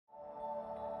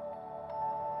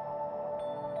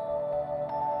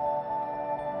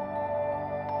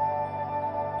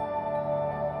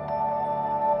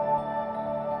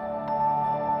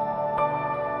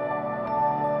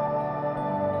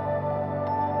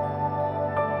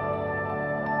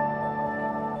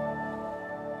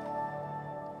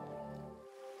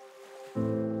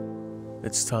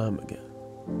It's time again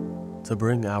to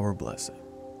bring our blessing,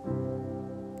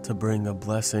 to bring a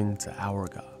blessing to our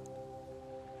God.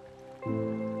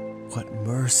 What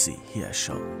mercy He has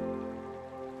shown,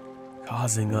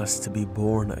 causing us to be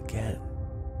born again,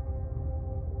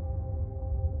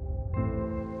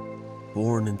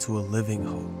 born into a living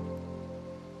hope,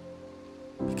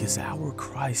 because our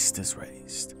Christ is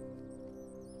raised,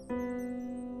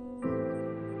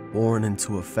 born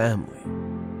into a family,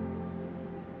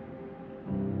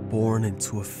 born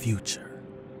into a future.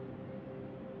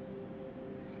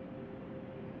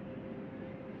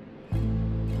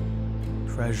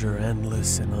 Treasure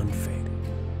endless and unfading,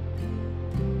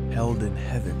 held in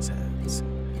heaven's hands,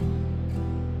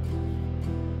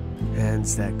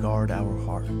 hands that guard our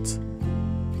hearts,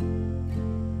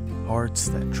 hearts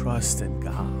that trust in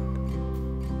God,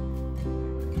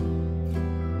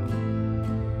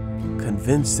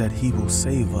 convinced that He will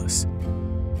save us,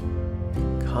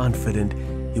 confident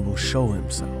He will show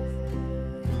Himself.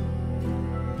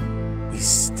 We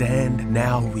stand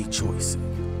now rejoicing,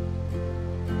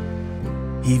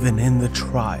 even in the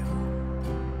trial.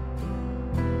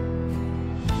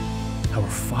 Our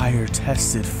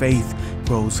fire-tested faith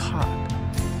grows hot,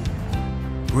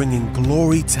 bringing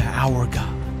glory to our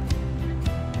God.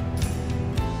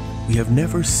 We have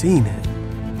never seen Him,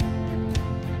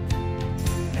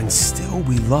 and still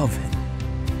we love Him.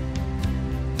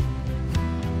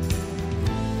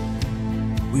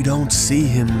 We don't see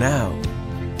Him now,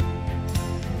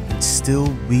 and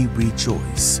still we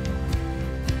rejoice.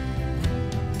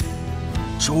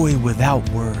 Joy without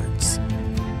words,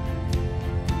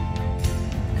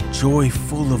 joy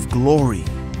full of glory.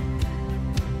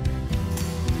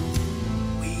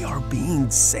 We are being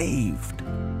saved,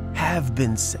 have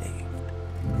been saved,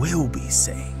 will be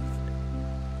saved.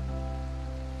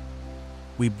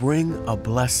 We bring a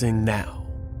blessing now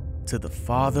to the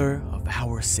Father of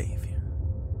our Savior,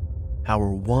 our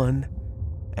one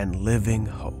and living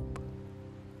hope.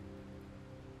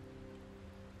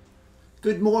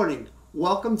 Good morning.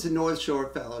 Welcome to North Shore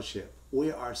Fellowship.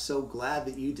 We are so glad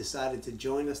that you decided to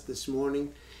join us this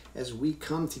morning as we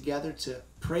come together to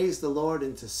praise the Lord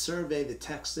and to survey the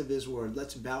text of His Word.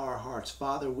 Let's bow our hearts.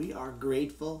 Father, we are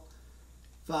grateful,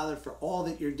 Father, for all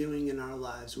that you're doing in our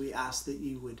lives. We ask that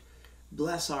you would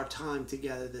bless our time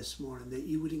together this morning, that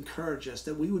you would encourage us,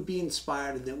 that we would be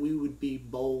inspired, and that we would be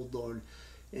bold, Lord,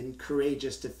 and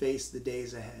courageous to face the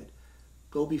days ahead.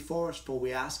 Go before us, for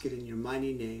we ask it in your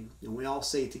mighty name. And we all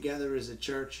say together as a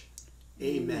church,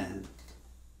 Amen.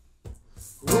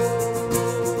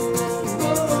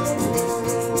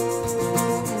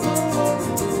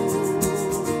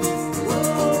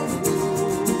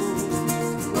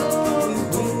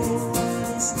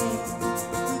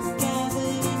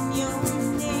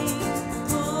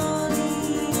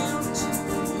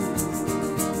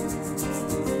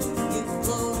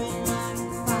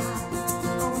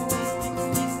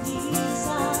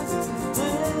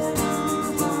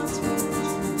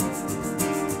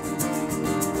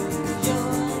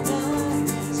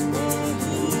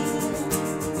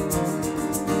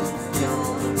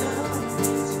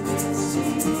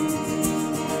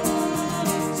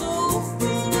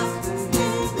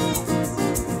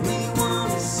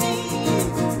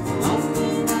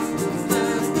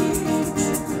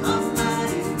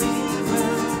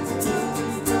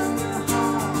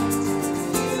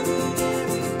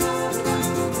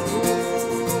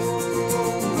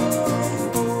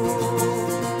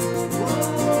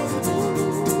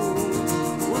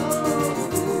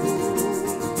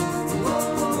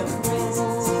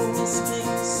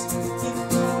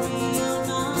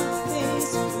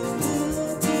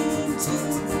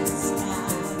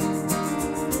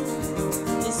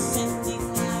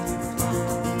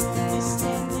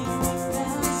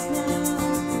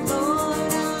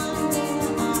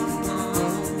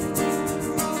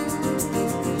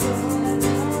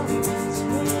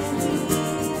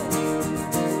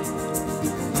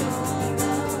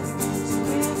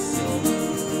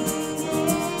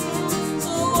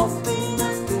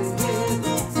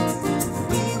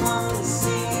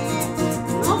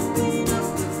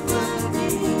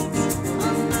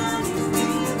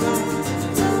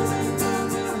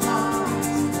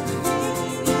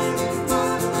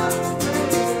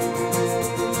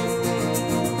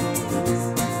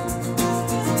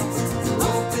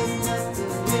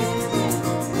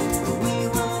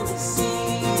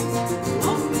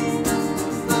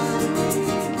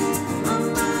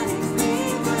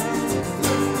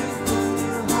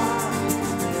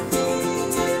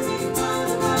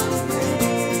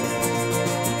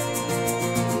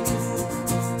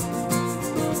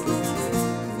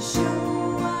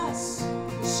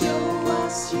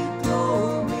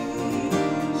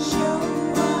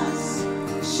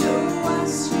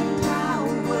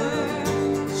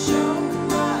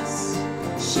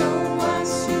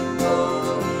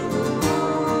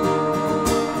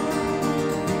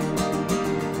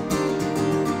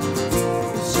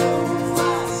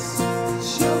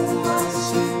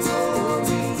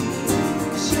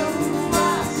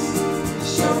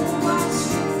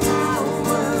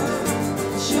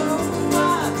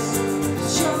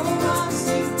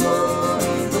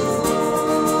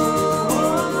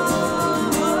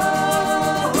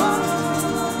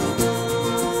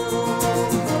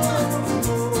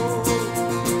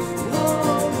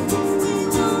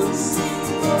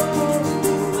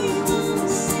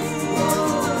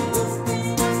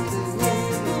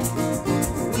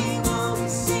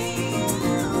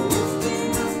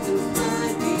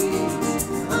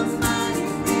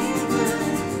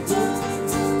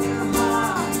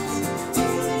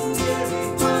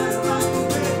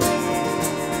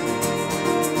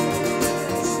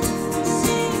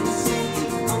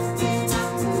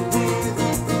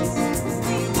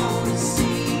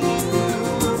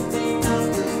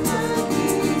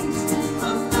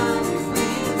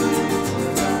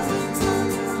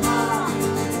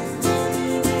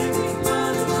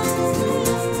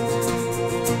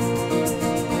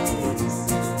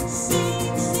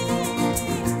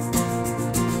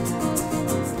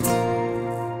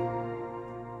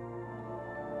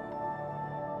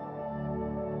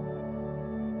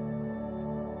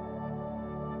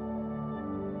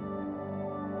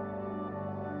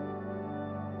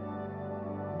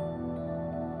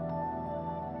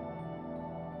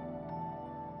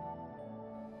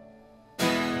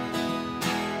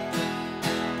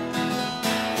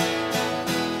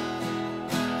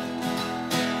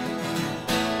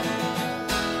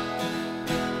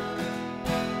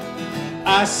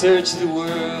 I searched the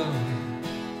world,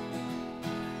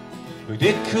 but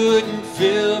it couldn't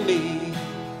fill me.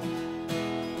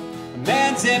 A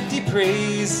man's empty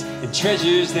praise and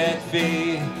treasures that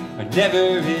fade are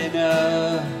never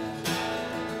enough.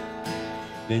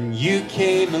 Then you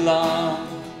came along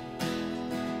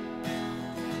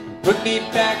and put me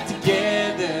back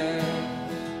together,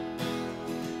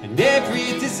 and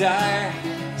every desire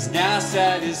is now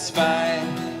satisfied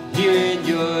here in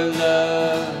your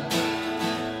love.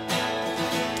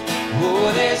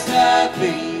 Oh, there's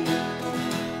nothing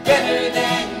better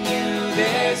than you.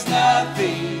 There's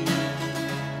nothing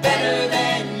better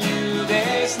than you.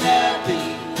 There's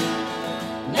nothing.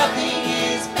 Nothing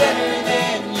is better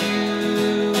than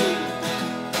you.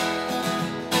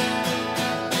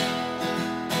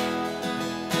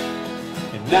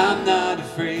 And I'm not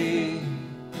afraid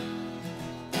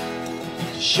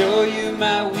to show you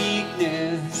my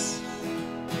weakness,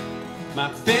 my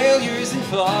failures and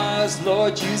flaws.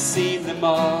 Lord, you've seen them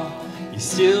all. You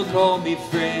still call me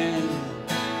friend.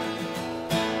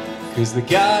 'Cause the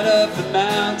God of the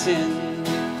mountain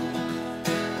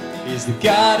is the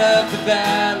God of the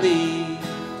valley,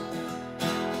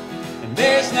 and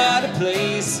there's not a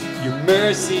place your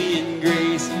mercy and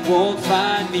grace won't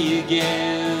find me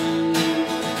again.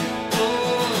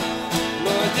 Oh,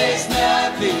 Lord, there's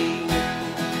nothing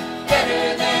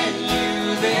better than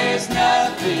you. There's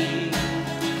nothing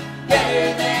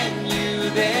better than you.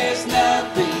 There's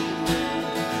nothing.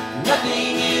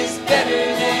 Nothing is better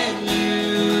than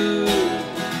you.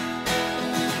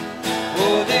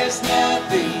 Oh, there's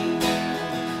nothing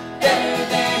better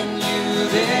than you.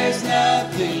 There's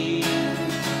nothing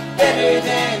better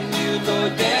than you.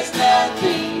 Lord, there's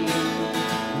nothing.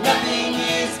 Nothing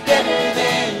is better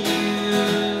than you.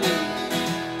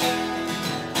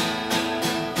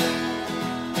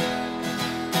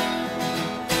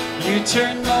 You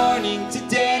turn mourning to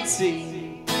dancing.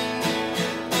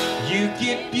 You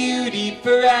give beauty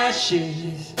for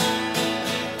ashes.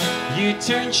 You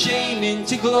turn shame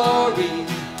into glory.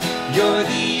 You're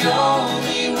the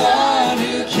only one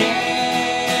who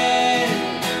can.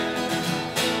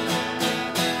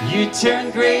 You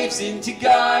turn graves into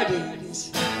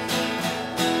gardens.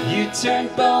 You turn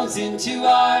bones into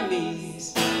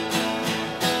armies.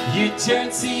 You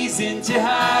turn seas into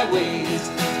highways.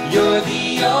 You're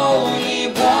the only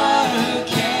one who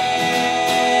can.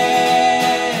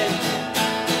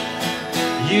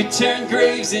 You turn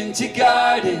graves into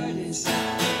gardens.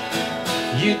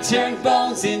 You turn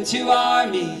bones into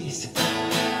armies.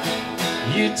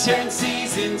 You turn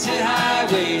seas into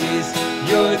highways.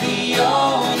 You're the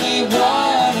only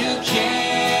one who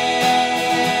can.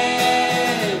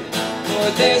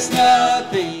 Lord, there's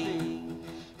nothing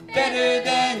better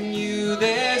than you.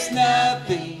 There's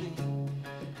nothing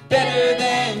better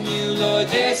than you. Lord,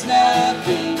 there's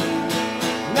nothing.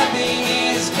 Nothing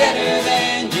is better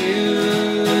than you.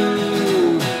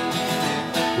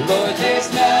 Lord, there's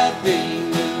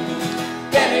nothing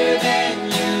better than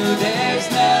you. There's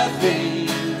nothing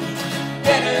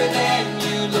better than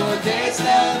you. Lord, there's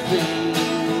nothing.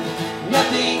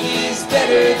 Nothing is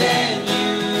better than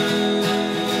you.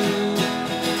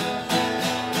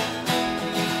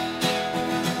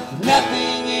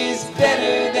 Nothing is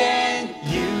better than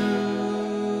you.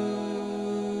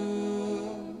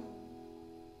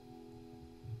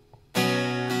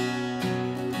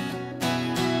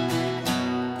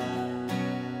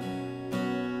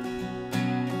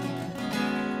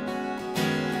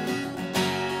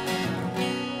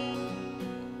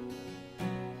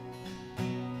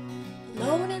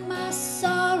 Alone in my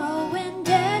sorrow and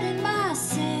dead in my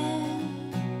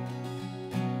sin,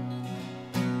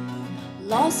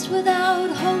 lost without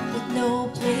hope with no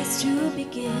place to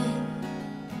begin.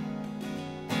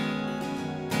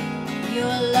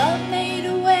 Your love made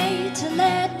a way to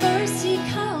let mercy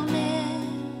come in.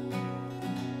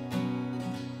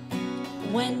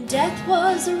 When death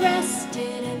was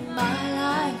arrested and my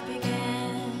life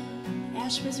began,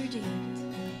 Ash was redeemed.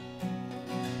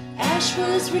 Ash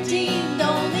was redeemed,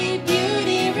 only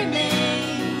beauty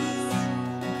remains.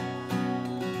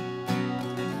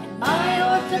 And my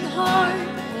orphan heart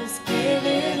was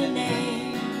given a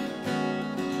name.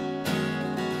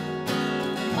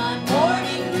 My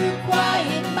mourning grew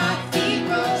quiet, my feet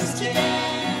rose to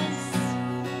dance.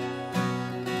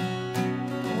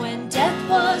 When death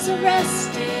was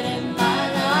arrested and my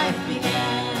life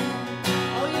began.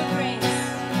 Oh, your grace,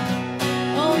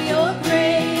 oh, your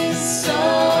grace so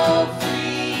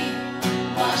free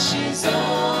washes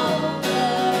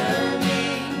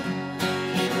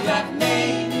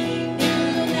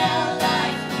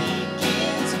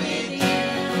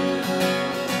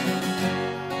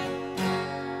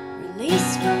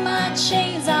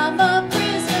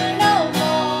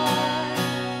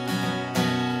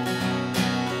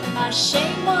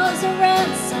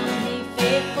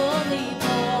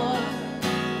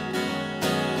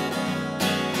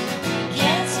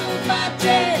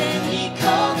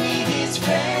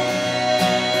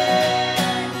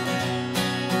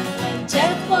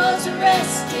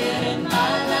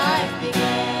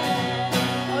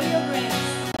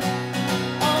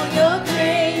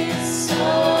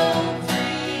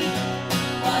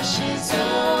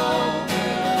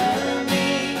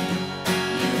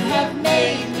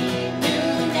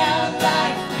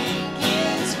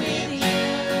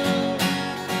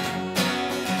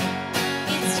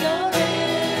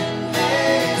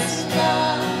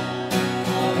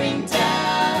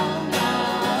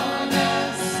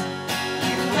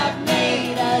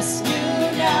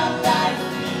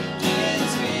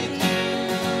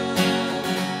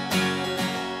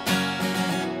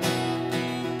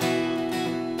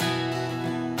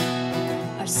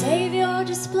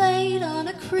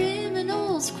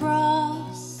devil's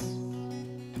cross.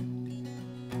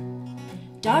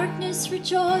 Darkness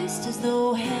rejoiced as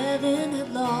though heaven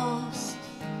had lost.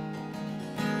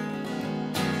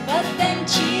 But then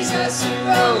Jesus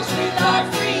arose with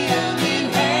our freedom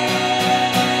in hand.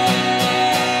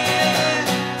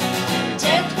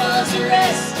 Death was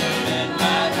arrested and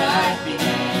my life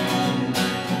began.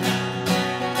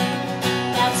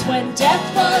 That's when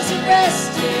death was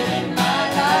arrested and my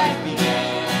life began.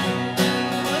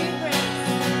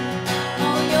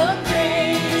 Oh, your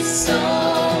grace so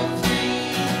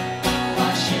free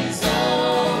washes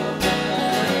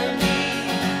over me.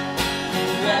 You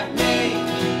have made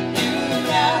me new,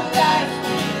 now life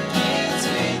begins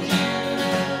with you.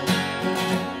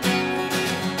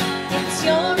 It's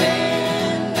your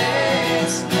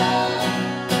endless love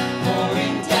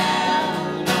pouring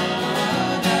down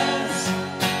on us.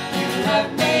 You have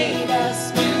made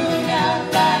us new,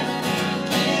 now life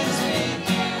begins with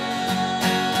you.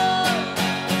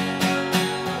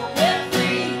 We're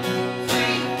free,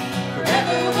 free,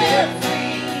 forever we're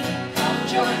free. Come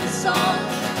join the song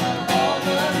of all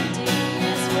the redeemed.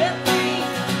 Yes, we're free,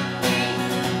 free,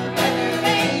 forever,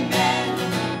 amen.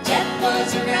 Death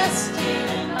was arrested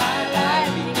and my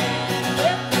life began.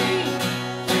 We're free,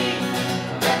 free,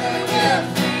 forever we're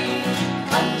free.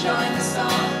 Come join the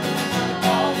song of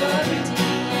all the redeemed.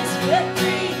 Yes, we're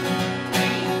free,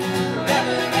 free,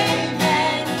 forever,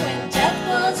 amen. When death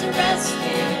was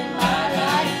arrested and my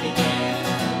life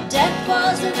began. Death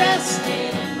was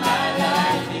arrested and my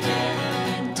life began.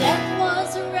 And death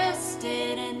was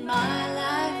arrested and my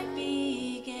life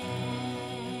began.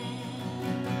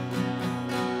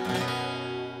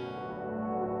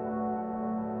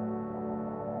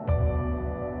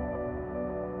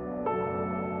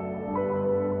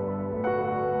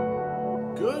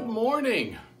 Good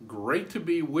morning. Great to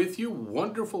be with you.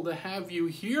 Wonderful to have you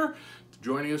here,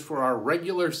 joining us for our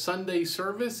regular Sunday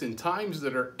service in times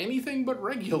that are anything but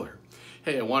regular.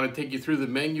 Hey, I want to take you through the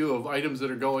menu of items that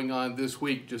are going on this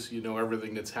week, just so you know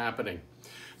everything that's happening.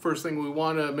 First thing we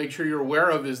want to make sure you're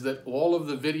aware of is that all of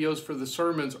the videos for the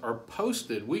sermons are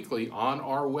posted weekly on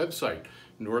our website,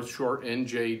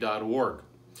 northshorenj.org.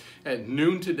 At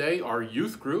noon today, our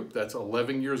youth group, that's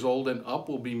 11 years old and up,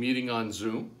 will be meeting on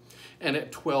Zoom. And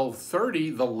at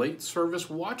 12:30, the late service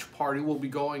watch party will be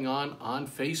going on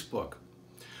Facebook.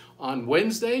 On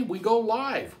Wednesday, we go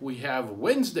live. We have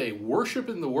Wednesday Worship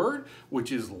in the Word,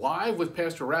 which is live with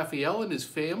Pastor Raphael and his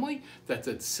family. That's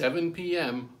at 7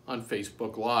 p.m. on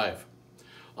Facebook Live.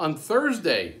 On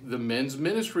Thursday, the men's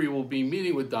ministry will be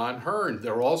meeting with Don Hearn.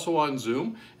 They're also on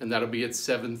Zoom, and that'll be at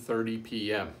 7:30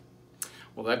 p.m.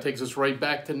 Well, that takes us right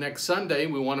back to next Sunday.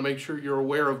 We want to make sure you're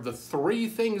aware of the 3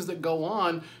 things that go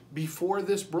on before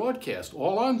this broadcast,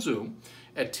 all on Zoom.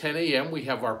 At 10 a.m., we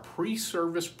have our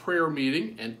pre-service prayer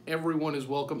meeting, and everyone is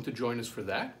welcome to join us for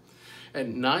that. At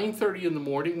 9:30 in the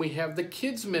morning, we have the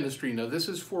kids ministry. Now, this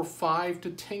is for 5 to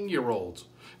 10-year-olds,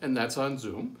 and that's on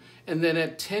Zoom. And then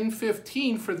at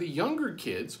 10:15 for the younger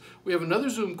kids, we have another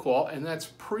Zoom call, and that's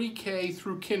pre-K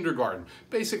through kindergarten,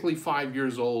 basically 5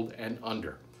 years old and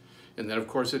under. And then, of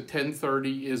course, at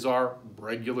 10:30 is our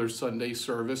regular Sunday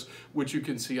service, which you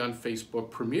can see on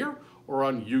Facebook Premiere or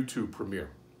on YouTube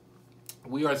Premiere.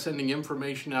 We are sending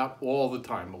information out all the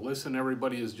time. Melissa and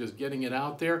everybody is just getting it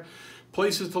out there.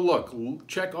 Places to look.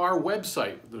 Check our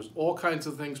website. There's all kinds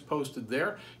of things posted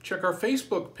there. Check our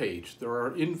Facebook page. There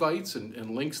are invites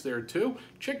and links there too.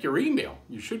 Check your email.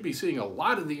 You should be seeing a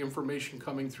lot of the information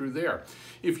coming through there.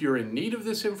 If you're in need of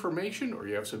this information or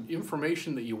you have some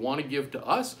information that you want to give to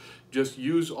us, just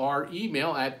use our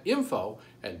email at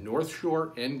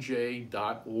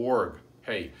info@northshorenj.org.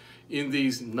 Hey, in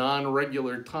these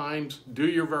non-regular times, do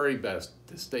your very best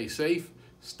to stay safe,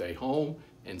 stay home,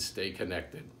 and stay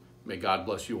connected. May God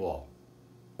bless you all.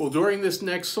 Well, during this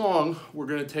next song, we're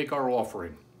going to take our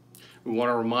offering. We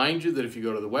want to remind you that if you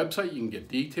go to the website, you can get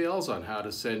details on how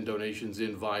to send donations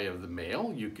in via the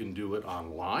mail. You can do it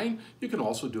online. You can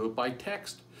also do it by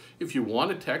text. If you want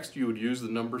to text, you would use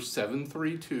the number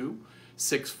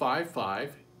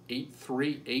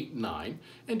 732-655-8389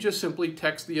 and just simply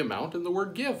text the amount and the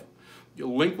word give. A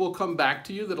link will come back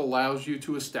to you that allows you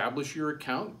to establish your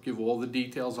account, give all the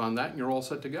details on that, and you're all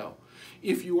set to go.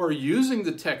 If you are using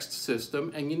the text system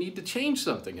and you need to change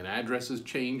something, an address has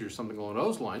changed or something along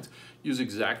those lines, use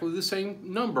exactly the same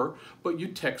number, but you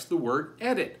text the word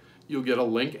edit. You'll get a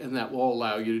link, and that will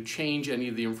allow you to change any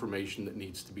of the information that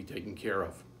needs to be taken care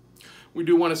of. We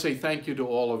do want to say thank you to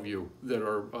all of you that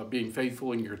are being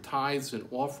faithful in your tithes and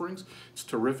offerings. It's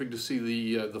terrific to see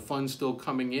the funds still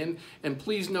coming in. And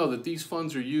please know that these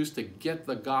funds are used to get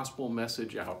the gospel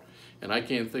message out. And I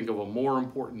can't think of a more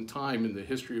important time in the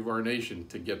history of our nation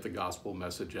to get the gospel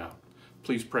message out.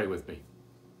 Please pray with me.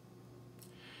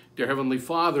 Dear Heavenly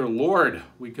Father, Lord,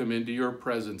 we come into your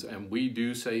presence and we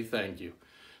do say thank you.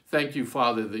 Thank you,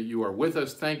 Father, that you are with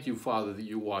us. Thank you, Father, that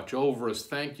you watch over us.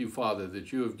 Thank you, Father,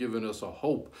 that you have given us a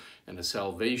hope and a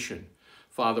salvation.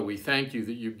 Father, we thank you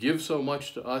that you give so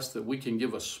much to us that we can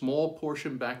give a small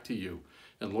portion back to you.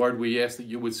 And Lord, we ask that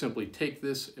you would simply take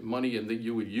this money and that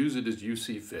you would use it as you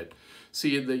see fit.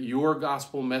 See it that your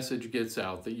gospel message gets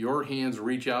out, that your hands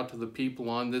reach out to the people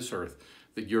on this earth,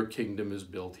 that your kingdom is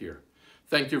built here.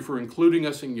 Thank you for including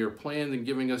us in your plan and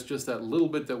giving us just that little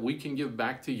bit that we can give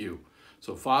back to you.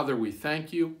 So Father, we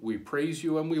thank you, we praise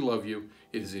you, and we love you.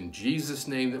 It is in Jesus'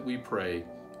 name that we pray.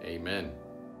 Amen.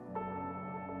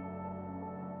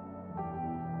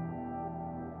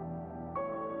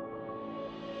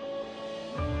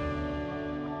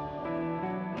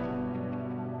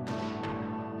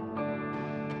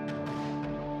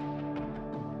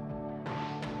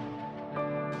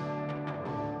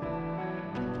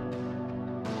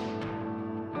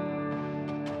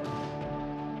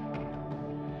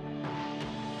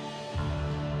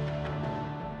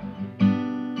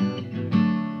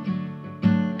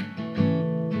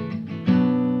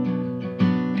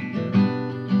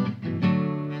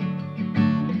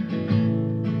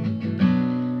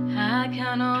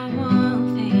 Count on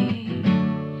one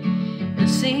thing, the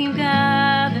same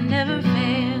God that never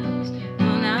fails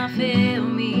will not fail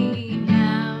me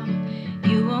now.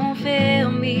 You won't fail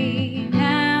me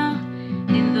now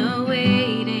in the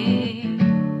waiting.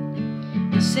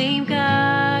 The same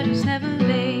God who's never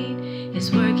late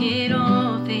is working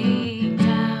all things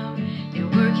out.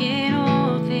 You're working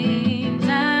all things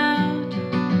out.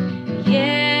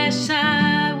 Yes,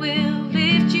 I will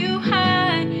lift you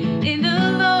high in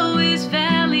the lowest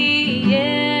valley.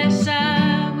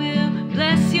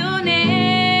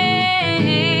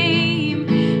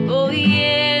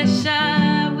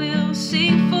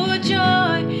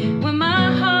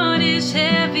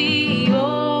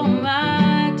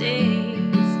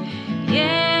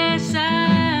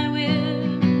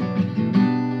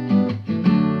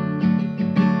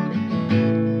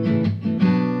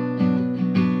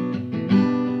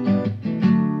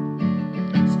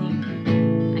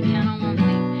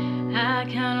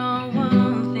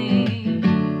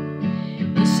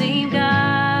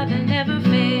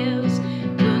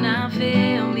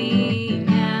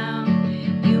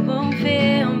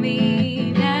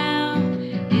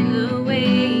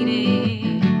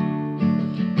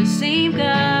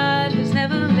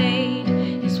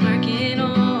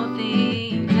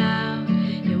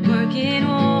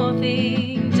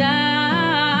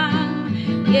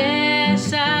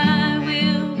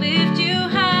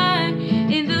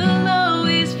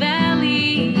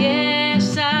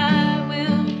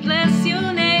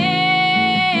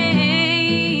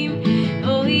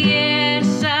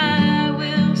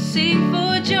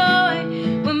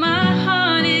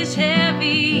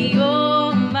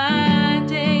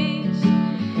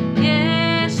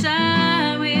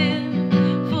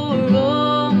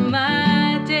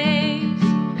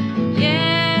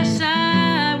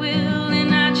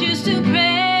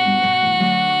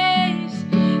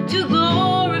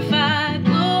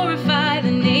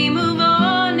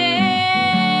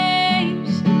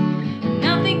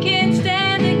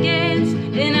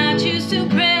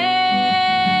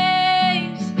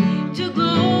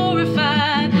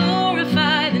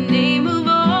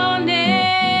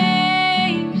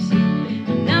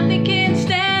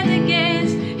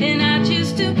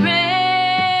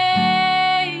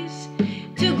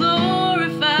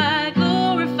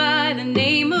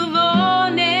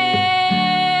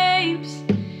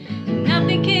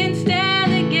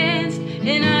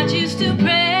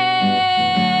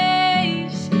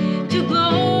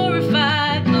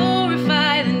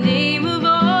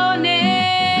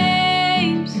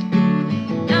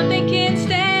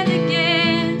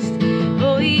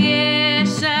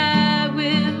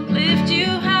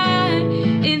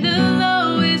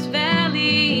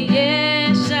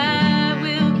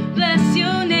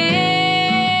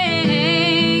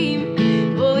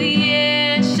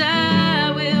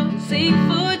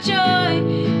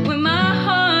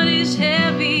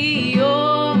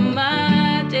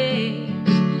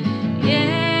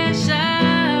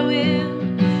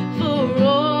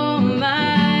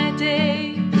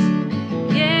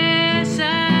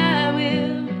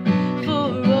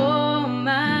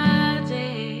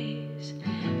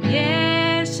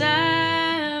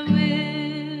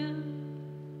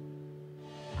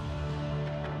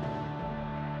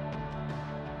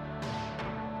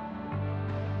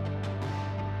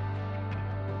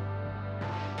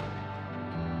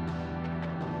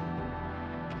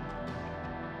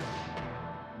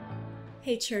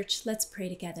 Hey, church, let's pray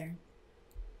together.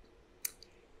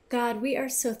 God, we are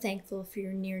so thankful for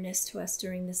your nearness to us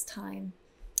during this time.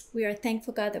 We are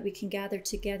thankful, God, that we can gather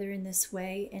together in this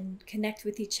way and connect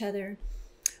with each other.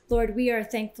 Lord, we are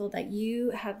thankful that you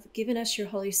have given us your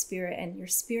Holy Spirit and your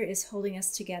Spirit is holding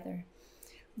us together.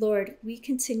 Lord, we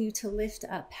continue to lift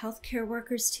up healthcare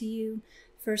workers to you,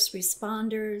 first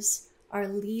responders, our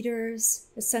leaders,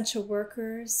 essential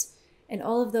workers, and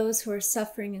all of those who are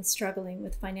suffering and struggling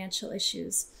with financial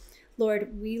issues.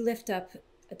 Lord, we lift up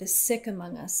the sick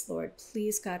among us, Lord.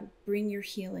 Please, God, bring your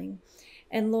healing.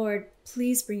 And Lord,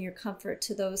 please bring your comfort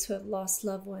to those who have lost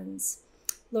loved ones.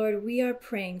 Lord, we are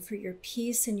praying for your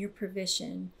peace and your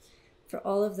provision for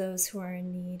all of those who are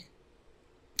in need.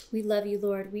 We love you,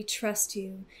 Lord. We trust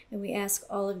you, and we ask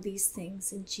all of these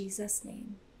things in Jesus'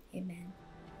 name. Amen.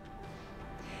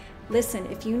 Listen,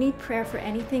 if you need prayer for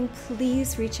anything,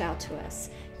 please reach out to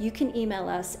us. You can email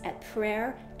us at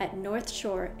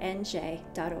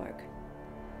prayer@northshorenj.org.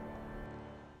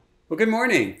 Well, good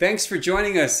morning. Thanks for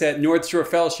joining us at North Shore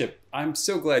Fellowship. I'm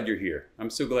so glad you're here. I'm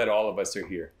so glad all of us are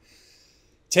here.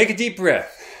 Take a deep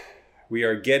breath. We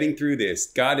are getting through this.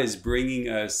 God is bringing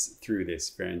us through this,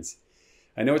 friends.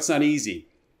 I know it's not easy,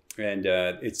 and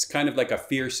it's kind of like a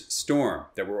fierce storm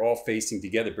that we're all facing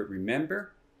together. But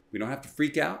remember, we don't have to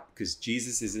freak out because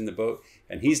Jesus is in the boat,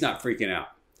 and he's not freaking out.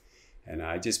 And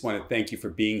I just want to thank you for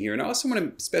being here. And I also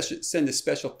want to send a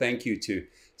special thank you to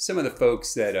some of the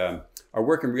folks that are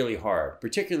working really hard,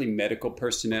 particularly medical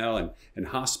personnel and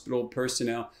hospital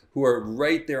personnel who are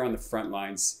right there on the front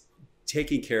lines,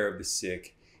 taking care of the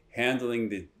sick, handling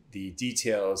the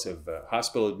details of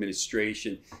hospital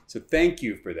administration. So thank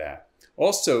you for that.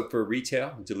 Also for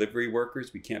retail and delivery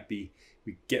workers, we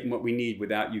get what we need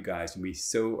without you guys, and we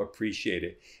so appreciate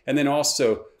it. And then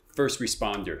also first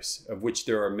responders, of which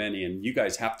there are many, and you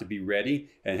guys have to be ready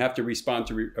and have to respond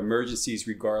to emergencies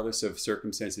regardless of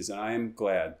circumstances. And I am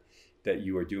glad that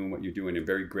you are doing what you're doing, and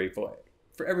very grateful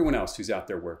for everyone else who's out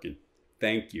there working.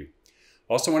 Thank you.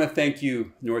 Also want to thank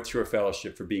you, North Shore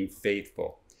Fellowship, for being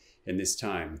faithful in this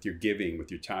time with your giving,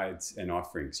 with your tithes and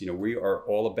offerings. You know, we are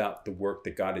all about the work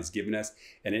that God has given us,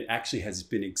 and it actually has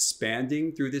been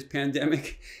expanding through this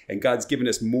pandemic, and God's given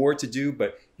us more to do,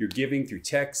 but you're giving through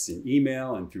text and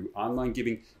email and through online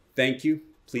giving. Thank you.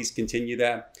 Please continue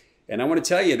that. And I want to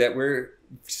tell you that we're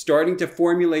starting to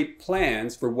formulate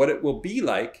plans for what it will be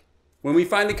like when we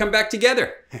finally come back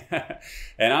together.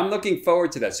 And I'm looking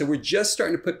forward to that. So we're just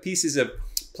starting to put pieces of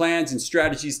plans and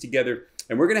strategies together.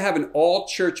 And we're going to have an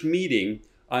all-church meeting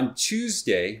on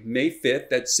Tuesday, May 5th,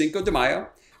 that's Cinco de Mayo,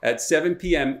 at 7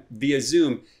 p.m. via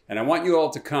Zoom. And I want you all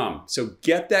to come. So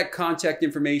get that contact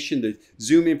information, the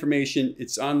Zoom information.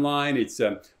 It's online. It's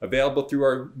available through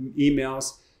our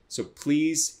emails. So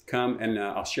please come, and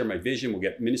I'll share my vision. We'll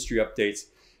get ministry updates.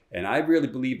 And I really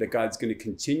believe that God's going to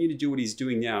continue to do what he's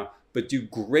doing now, but do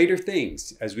greater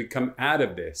things as we come out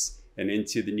of this and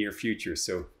into the near future.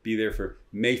 So be there for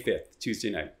May 5th, Tuesday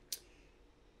night.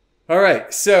 All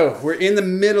right, so we're in the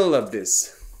middle of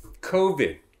this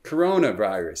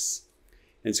coronavirus.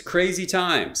 It's crazy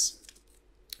times.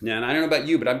 Now, and I don't know about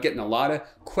you, but I'm getting a lot of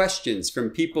questions from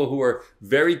people who are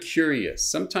very curious.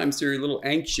 Sometimes they're a little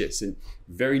anxious and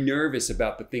very nervous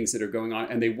about the things that are going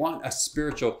on, and they want a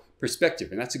spiritual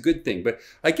perspective, and that's a good thing. But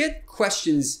I get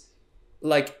questions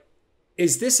like,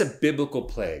 is this a biblical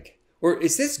plague? Or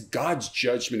is this God's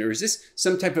judgment? Or is this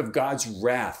some type of God's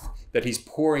wrath that he's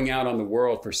pouring out on the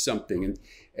world for something?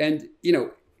 And you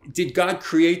know, did God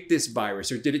create this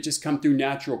virus, or did it just come through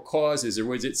natural causes? Or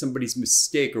was it somebody's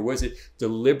mistake? Or was it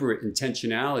deliberate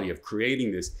intentionality of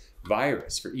creating this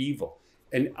virus for evil?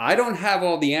 And I don't have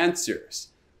all the answers,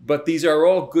 but these are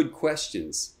all good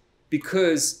questions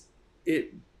because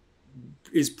it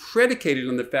is predicated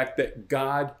on the fact that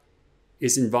God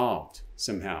is involved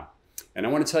somehow. And I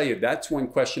want to tell you, that's one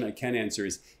question I can answer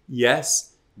is,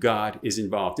 yes, God is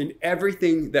involved in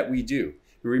everything that we do.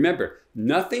 Remember,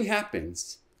 nothing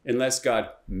happens unless God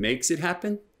makes it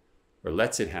happen or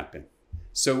lets it happen.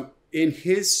 So in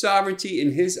his sovereignty,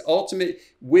 in his ultimate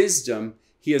wisdom,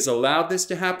 he has allowed this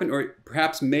to happen or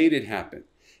perhaps made it happen.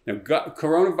 Now,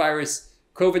 coronavirus,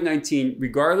 COVID-19,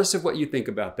 regardless of what you think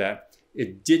about that,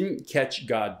 it didn't catch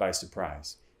God by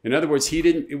surprise. In other words,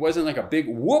 it wasn't like a big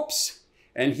whoops,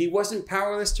 and he wasn't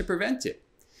powerless to prevent it.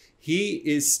 He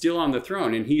is still on the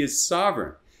throne, and he is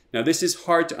sovereign. Now, this is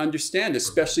hard to understand,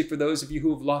 especially for those of you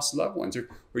who have lost loved ones or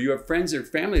you have friends or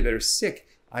family that are sick.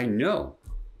 I know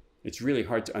it's really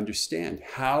hard to understand.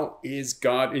 How is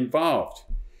God involved?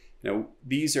 Now,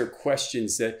 these are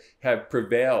questions that have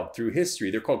prevailed through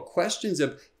history. They're called questions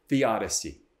of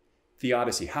theodicy.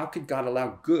 Theodicy. How could God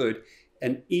allow good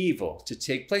and evil to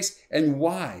take place? And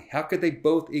why? How could they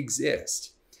both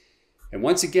exist? And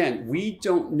once again, we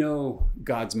don't know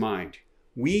God's mind.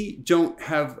 We don't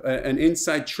have an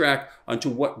inside track onto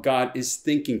what God is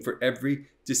thinking for every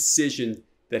decision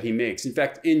that he makes. In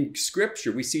fact, in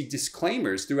Scripture, we see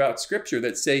disclaimers throughout Scripture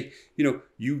that say,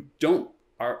 you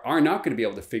are not going to be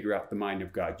able to figure out the mind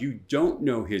of God. You don't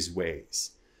know his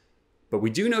ways. But we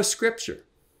do know Scripture.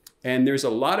 And there's a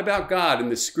lot about God in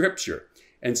the Scripture.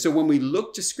 And so when we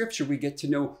look to Scripture, we get to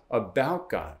know about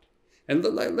God. And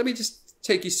let me just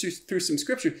take you through some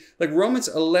Scripture. Like Romans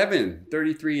 11,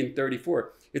 33 and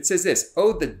 34. It says this,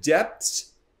 "Oh, the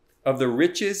depths of the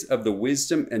riches of the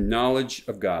wisdom and knowledge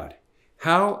of God.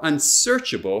 How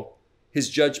unsearchable his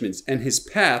judgments and his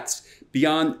paths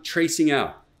beyond tracing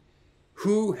out.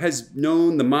 Who has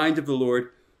known the mind of the Lord,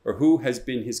 or who has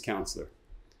been his counselor?"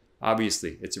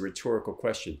 Obviously, it's a rhetorical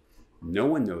question. No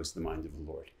one knows the mind of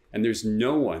the Lord. And there's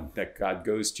no one that God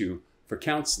goes to for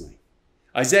counseling.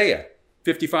 Isaiah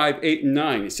 55, 8 and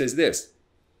 9, it says this,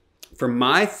 "For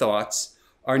my thoughts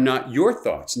are not your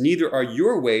thoughts, neither are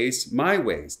your ways my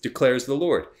ways, declares the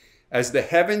Lord. As the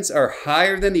heavens are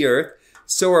higher than the earth,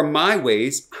 so are my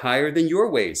ways higher than your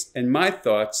ways, and my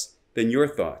thoughts than your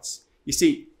thoughts." You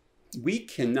see, we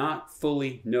cannot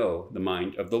fully know the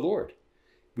mind of the Lord.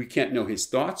 We can't know his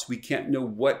thoughts. We can't know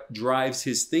what drives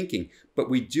his thinking. But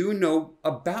we do know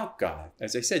about God,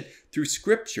 as I said, through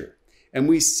Scripture. And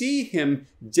we see him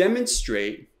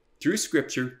demonstrate through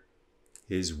Scripture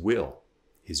his will.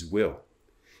 His will.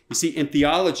 You see, in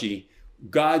theology,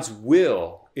 God's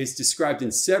will is described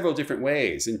in several different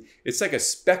ways. And it's like a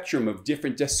spectrum of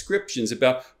different descriptions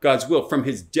about God's will, from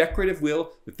his decorative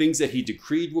will, the things that he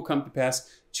decreed will come to pass,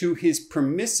 to his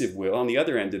permissive will on the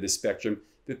other end of the spectrum,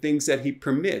 the things that he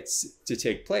permits to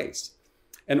take place.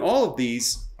 And all of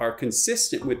these are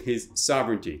consistent with his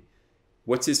sovereignty.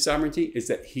 What's his sovereignty? Is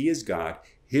that he is God.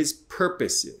 His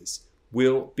purposes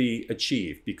will be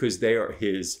achieved because they are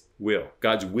his will.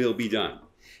 God's will be done.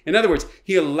 In other words,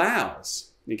 he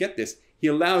allows, you get this, he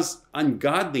allows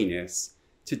ungodliness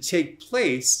to take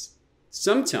place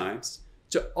sometimes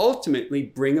to ultimately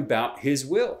bring about his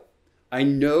will. I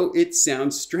know it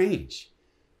sounds strange,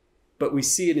 but we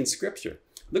see it in Scripture.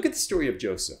 Look at the story of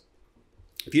Joseph.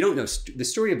 If you don't know, the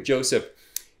story of Joseph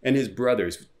and his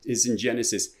brothers is in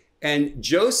Genesis. And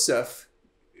Joseph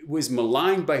was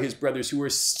maligned by his brothers who were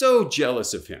so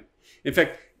jealous of him. In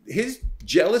fact, his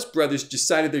jealous brothers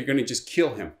decided they're going to just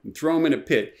kill him and throw him in a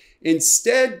pit.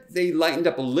 Instead, they lightened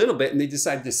up a little bit and they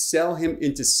decided to sell him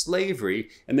into slavery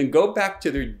and then go back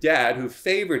to their dad who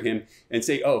favored him and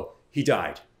say, "Oh, he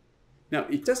died." Now,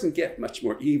 it doesn't get much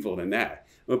more evil than that.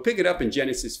 We'll pick it up in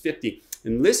Genesis 50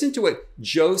 and listen to what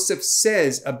Joseph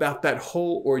says about that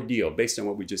whole ordeal based on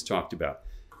what we just talked about.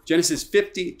 Genesis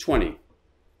 50, 20.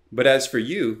 "But as for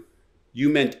you, you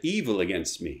meant evil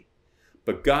against me,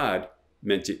 but God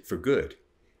meant it for good,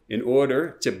 in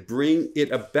order to bring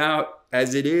it about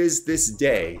as it is this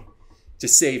day, to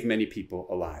save many people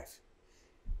alive."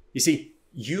 You see,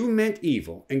 you meant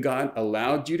evil, and God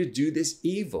allowed you to do this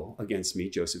evil against me,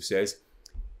 Joseph says,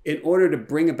 in order to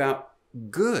bring about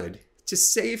good to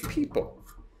save people.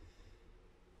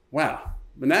 Wow.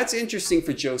 And that's interesting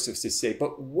for Joseph to say,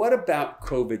 but what about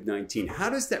COVID-19? How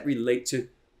does that relate to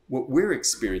what we're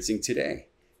experiencing today?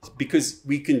 Because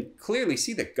we can clearly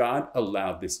see that God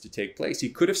allowed this to take place. He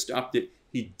could have stopped it.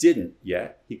 He didn't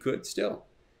yet. He could still.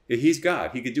 He's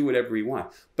God. He could do whatever he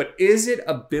wants. But is it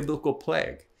a biblical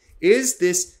plague? Is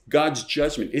this God's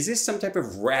judgment? Is this some type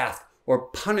of wrath or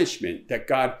punishment that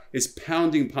God is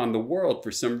pounding upon the world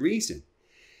for some reason?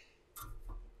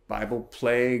 Bible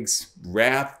plagues,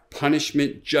 wrath,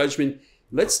 punishment, judgment.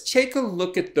 Let's take a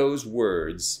look at those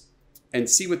words and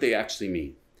see what they actually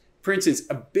mean. For instance,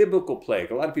 a biblical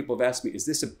plague. A lot of people have asked me, is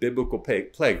this a biblical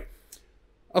plague?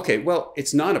 Okay, well,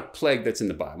 it's not a plague that's in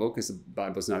the Bible because the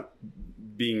Bible's not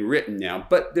being written now,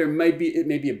 but it may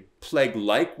be a plague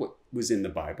like what was in the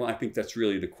Bible. I think that's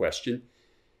really the question.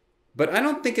 But I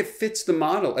don't think it fits the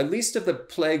model, at least of the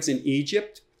plagues in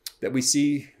Egypt that we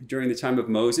see during the time of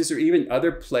Moses, or even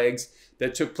other plagues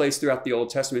that took place throughout the Old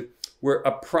Testament, where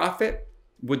a prophet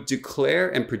would declare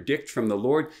and predict from the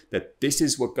Lord that this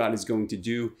is what God is going to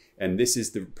do, and this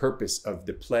is the purpose of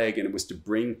the plague, and it was to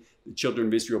bring the children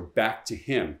of Israel back to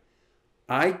him.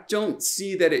 I don't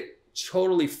see that it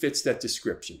totally fits that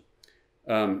description.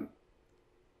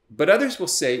 But others will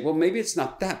say, well, maybe it's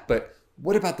not that, but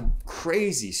what about the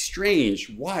crazy, strange,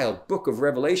 wild book of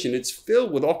Revelation? It's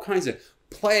filled with all kinds of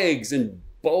plagues and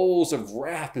bowls of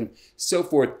wrath and so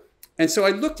forth. And so I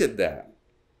looked at that.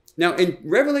 Now, in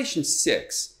Revelation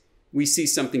 6, we see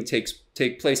something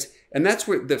take place, And that's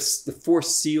where the four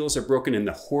seals are broken and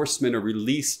the horsemen are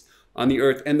released on the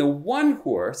earth. And the one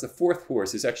horse, the fourth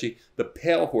horse, is actually the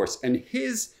pale horse. And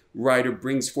his rider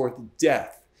brings forth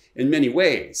death in many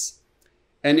ways.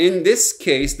 And in this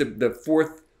case, the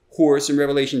fourth horse in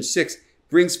Revelation 6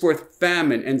 brings forth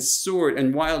famine and sword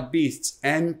and wild beasts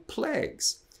and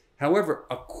plagues. However,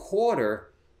 a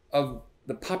quarter of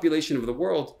the population of the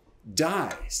world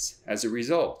dies as a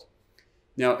result.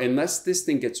 Now, unless this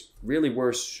thing gets really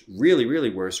worse, really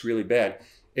worse, really bad,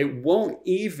 it won't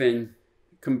even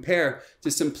compare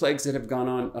to some plagues that have gone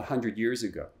on 100 years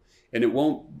ago. And it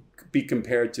won't be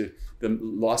compared to the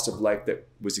loss of life that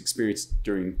was experienced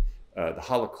during the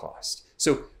Holocaust.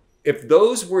 So if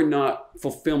those were not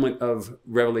fulfillment of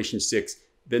Revelation 6,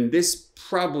 then this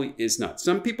probably is not.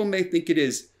 Some people may think it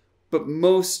is, but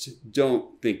most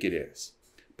don't think it is.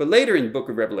 But later in the book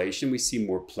of Revelation, we see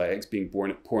more plagues being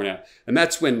poured out. And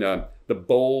that's when the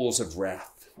bowls of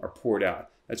wrath are poured out.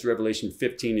 That's Revelation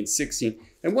 15 and 16.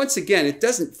 And once again, it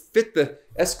doesn't fit the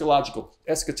eschatological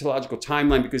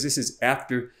timeline because this is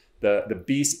after the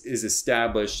beast is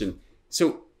established. And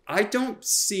so I don't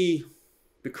see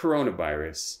the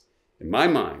coronavirus, in my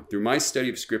mind, through my study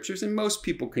of scriptures, and most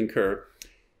people concur,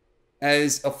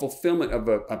 as a fulfillment of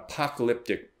an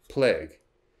apocalyptic plague.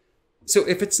 So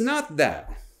if it's not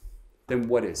that, then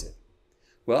what is it?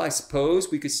 Well, I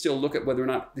suppose we could still look at whether or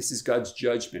not this is God's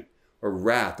judgment or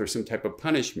wrath or some type of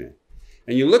punishment.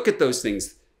 And you look at those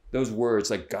things, those words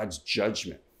like God's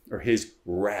judgment or his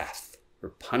wrath or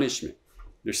punishment.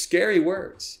 They're scary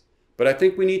words, but I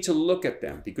think we need to look at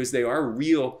them because they are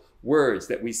real words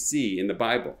that we see in the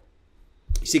Bible.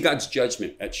 You see God's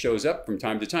judgment that shows up from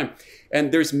time to time.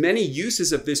 And there's many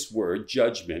uses of this word,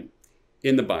 judgment,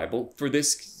 in the Bible for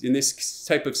this, in this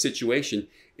type of situation.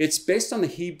 It's based on the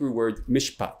Hebrew word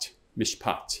mishpat.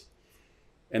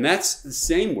 And that's the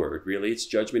same word, really. It's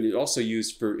judgment. It's also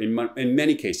used for, in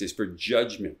many cases, for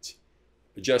judgment,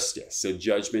 justice. So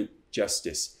judgment,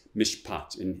 justice,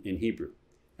 mishpat in Hebrew.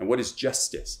 And what is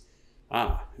justice?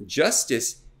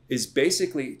 Justice is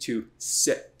basically to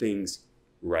set things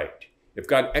right. If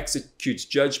God executes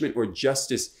judgment or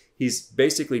justice, he's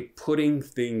basically putting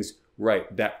things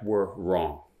right that were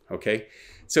wrong, okay?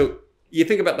 So you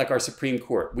think about like our Supreme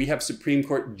Court. We have Supreme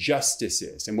Court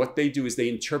justices, and what they do is they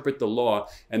interpret the law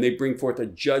and they bring forth a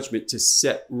judgment to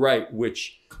set right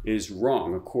which is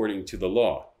wrong according to the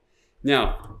law.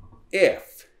 Now,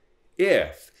 if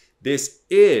this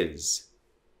is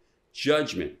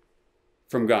judgment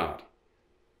from God,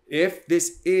 if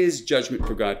this is judgment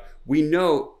from God, we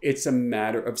know it's a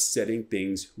matter of setting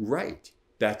things right.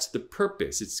 That's the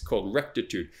purpose. It's called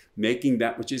rectitude, making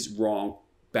that which is wrong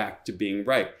back to being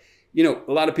right. You know,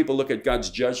 a lot of people look at God's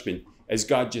judgment as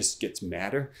God just gets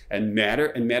madder and madder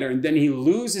and madder, and then he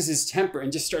loses his temper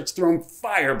and just starts throwing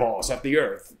fireballs at the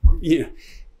earth. You know,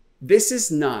 this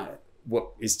is not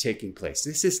what is taking place.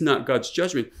 This is not God's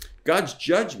judgment. God's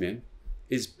judgment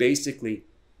is basically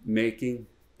making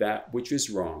that which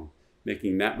is wrong,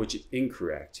 making that which is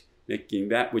incorrect, making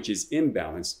that which is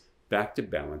imbalanced back to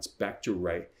balance, back to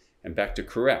right, and back to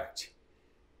correct.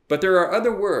 But there are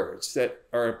other words that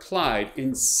are applied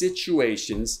in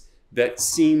situations that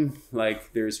seem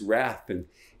like there's wrath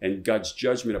and God's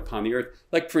judgment upon the earth.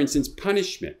 Like, for instance,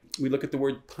 punishment. We look at the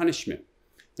word punishment.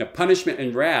 Now, punishment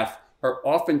and wrath are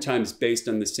oftentimes based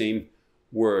on the same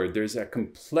word. There's a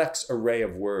complex array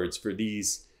of words for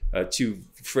these two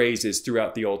phrases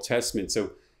throughout the Old Testament.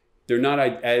 So they're not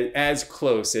as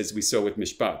close as we saw with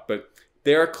mishpat, but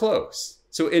they are close.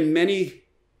 So in many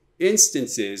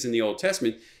instances in the Old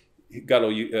Testament,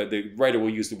 the writer will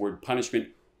use the word punishment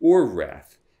or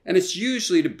wrath. And it's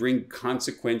usually to bring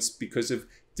consequence because of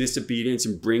disobedience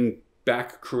and bring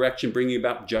back correction, bringing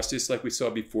about justice like we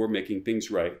saw before, making things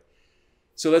right.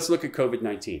 So let's look at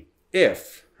COVID-19.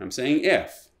 If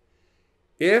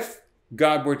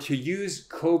God were to use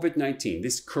COVID-19,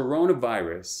 this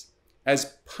coronavirus,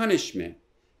 as punishment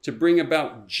to bring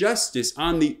about justice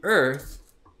on the earth,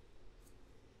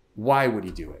 why would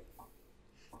he do it?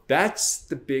 That's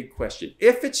the big question.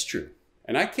 If it's true,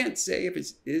 and I can't say if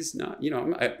it is not,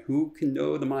 who can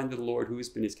know the mind of the Lord? Who has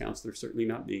been his counselor? Certainly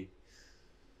not me.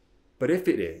 But if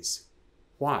it is,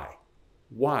 why?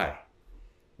 Why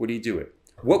would he do it?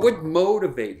 What would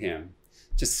motivate him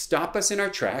to stop us in our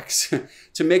tracks,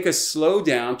 to make us slow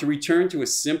down, to return to a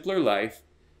simpler life,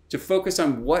 to focus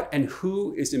on what and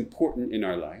who is important in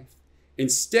our life,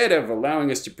 instead of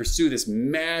allowing us to pursue this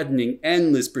maddening,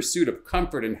 endless pursuit of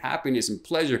comfort and happiness and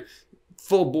pleasure,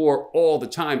 full bore all the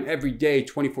time, every day,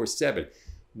 24/7?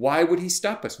 Why would he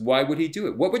stop us? Why would he do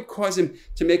it? What would cause him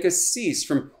to make us cease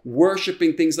from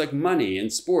worshiping things like money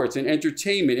and sports and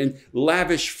entertainment and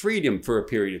lavish freedom for a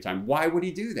period of time? Why would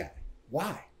he do that?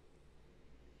 Why?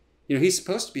 You know, he's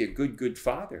supposed to be a good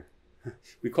father.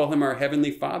 We call him our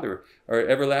heavenly father, our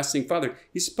everlasting father.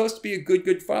 He's supposed to be a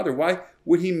good father. Why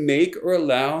would he make or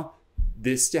allow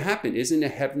this to happen? Isn't a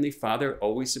heavenly father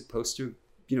always supposed to,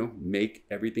 you know, make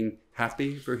everything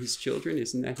happy for his children?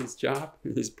 Isn't that his job,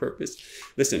 his purpose?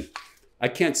 Listen, I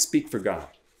can't speak for God,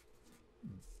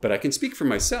 but I can speak for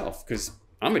myself because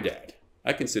I'm a dad.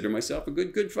 I consider myself a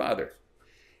good father.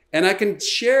 And I can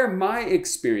share my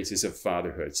experiences of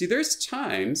fatherhood. See, there's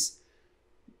times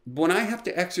when I have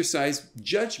to exercise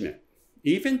judgment,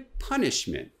 even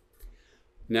punishment.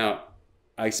 Now,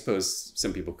 I suppose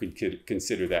some people could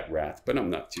consider that wrath, but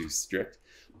I'm not too strict.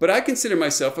 But I consider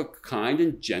myself a kind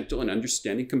and gentle and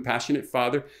understanding, compassionate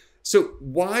father. So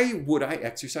why would I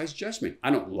exercise judgment?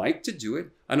 I don't like to do it.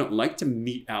 I don't like to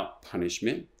mete out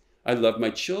punishment. I love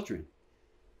my children.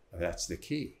 That's the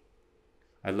key.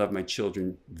 I love my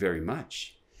children very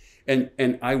much.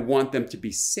 And I want them to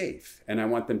be safe, and I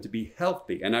want them to be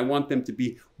healthy, and I want them to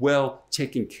be well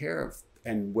taken care of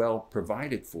and well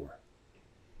provided for.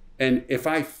 And if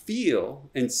I feel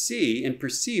and see and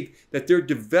perceive that they're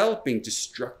developing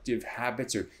destructive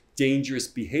habits or dangerous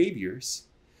behaviors,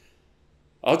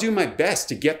 I'll do my best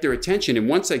to get their attention. And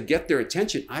once I get their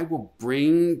attention, I will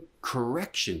bring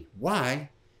correction.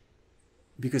 Why?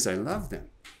 Because I love them.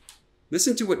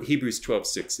 Listen to what Hebrews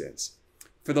 12:6 says.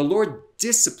 For the Lord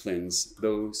disciplines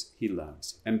those he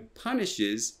loves and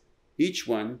punishes each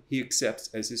one he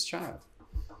accepts as his child.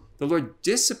 The Lord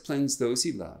disciplines those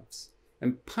he loves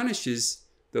and punishes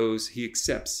those he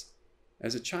accepts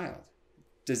as a child.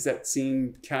 Does that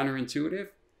seem counterintuitive?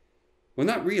 Well,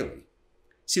 not really.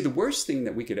 See, the worst thing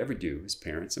that we could ever do as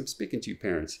parents, I'm speaking to you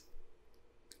parents,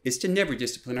 is to never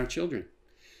discipline our children.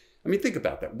 I mean, think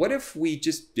about that. What if we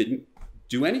just didn't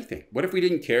do anything? What if we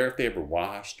didn't care if they ever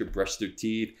washed or brushed their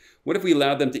teeth? What if we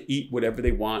allowed them to eat whatever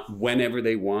they want, whenever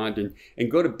they want, and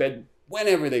go to bed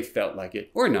whenever they felt like it,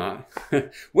 or not?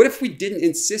 What if we didn't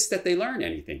insist that they learn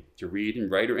anything, to read and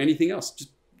write or anything else?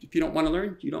 Just, if you don't want to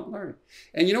learn, you don't learn.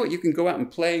 And you know what? You can go out and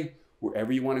play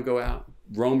wherever you want to go out,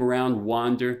 roam around,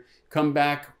 wander, come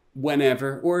back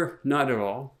whenever, or not at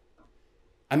all.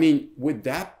 I mean, would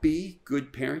that be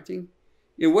good parenting?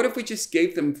 You know, what if we just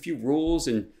gave them a few rules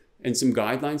and some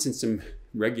guidelines and some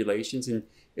regulations, and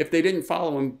if they didn't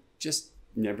follow them, just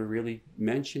never really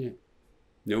mention it?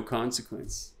 No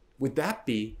consequence. Would that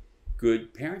be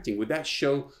good parenting? Would that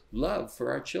show love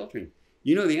for our children?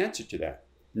 You know the answer to that.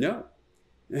 No.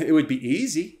 It would be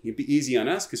easy. It'd be easy on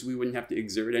us because we wouldn't have to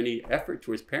exert any effort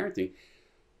towards parenting.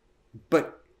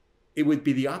 But it would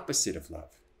be the opposite of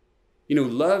love. You know,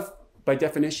 love, by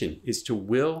definition, is to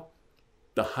will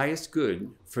the highest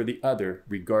good for the other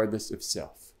regardless of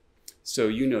self. So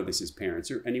you know this as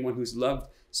parents, or anyone who's loved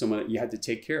someone that you had to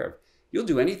take care of. You'll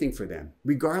do anything for them,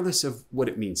 regardless of what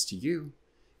it means to you.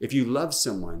 If you love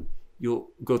someone, you'll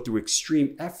go through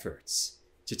extreme efforts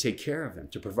to take care of them,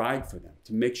 to provide for them,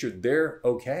 to make sure they're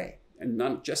okay, and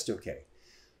not just okay,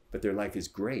 but their life is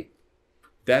great.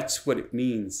 That's what it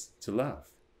means to love.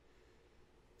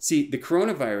 See, the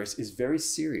coronavirus is very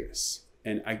serious,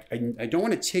 and I don't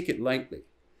want to take it lightly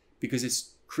because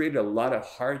it's created a lot of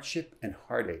hardship and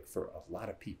heartache for a lot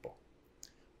of people.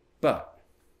 But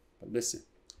listen,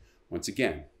 once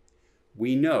again,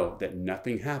 we know that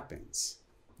nothing happens,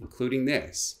 including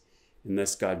this,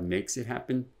 unless God makes it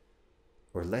happen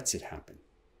or lets it happen.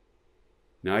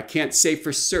 Now, I can't say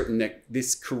for certain that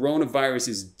this coronavirus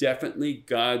is definitely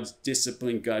God's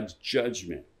discipline, God's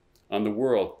judgment on the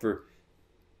world for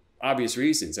obvious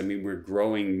reasons. I mean, we're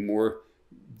growing more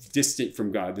distant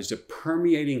from God. There's a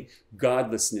permeating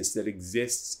godlessness that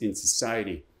exists in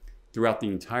society throughout the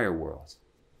entire world.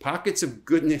 Pockets of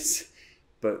goodness,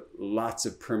 but lots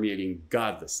of permeating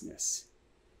godlessness.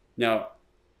 Now,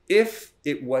 if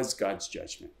it was God's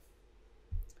judgment,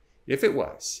 if it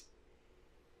was,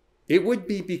 it would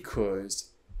be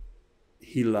because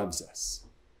he loves us.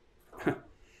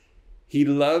 He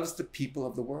loves the people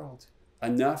of the world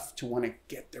enough to want to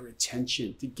get their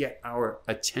attention, to get our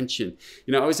attention.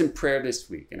 You know, I was in prayer this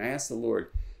week and I asked the Lord,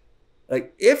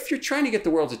 like, if you're trying to get the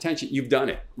world's attention, you've done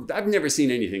it. I've never seen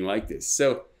anything like this.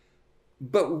 So,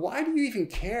 but why do you even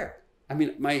care? I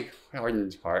mean, my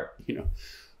hardened heart, you know,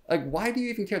 like, why do you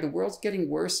even care? The world's getting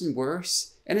worse and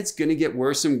worse, and it's going to get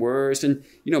worse and worse. And,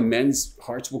 you know, men's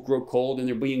hearts will grow cold and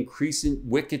there'll be increasing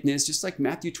wickedness, just like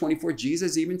Matthew 24,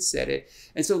 Jesus even said it.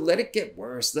 And so let it get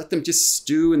worse. Let them just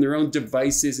stew in their own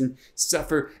devices and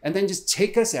suffer, and then just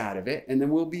take us out of it, and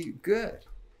then we'll be good.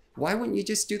 Why wouldn't you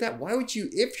just do that? Why would you,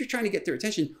 if you're trying to get their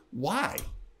attention, why?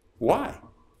 Why?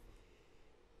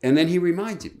 And then he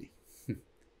reminded me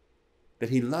that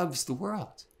he loves the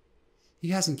world. He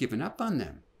hasn't given up on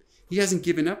them. He hasn't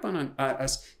given up on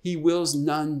us. He wills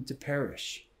none to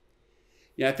perish.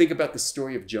 Yeah, I think about the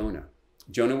story of Jonah.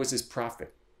 Jonah was his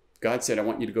prophet. God said, I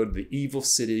want you to go to the evil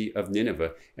city of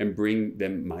Nineveh and bring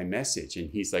them my message. And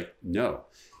he's like, no.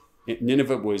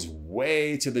 Nineveh was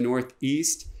way to the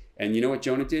northeast. And you know what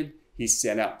Jonah did? He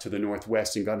set out to the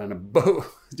northwest and got on a boat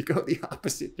to go the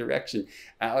opposite direction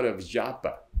out of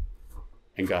Joppa.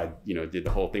 And God, did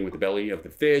the whole thing with the belly of the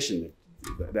fish and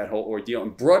that whole ordeal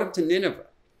and brought him to Nineveh.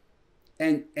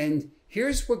 And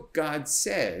here's what God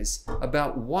says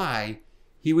about why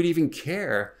he would even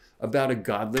care about a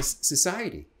godless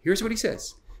society. Here's what he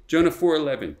says. Jonah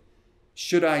 4:11.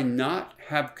 Should I not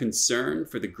have concern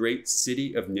for the great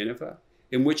city of Nineveh,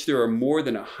 in which there are more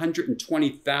than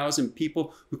 120,000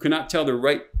 people who cannot tell their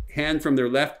right hand from their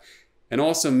left, and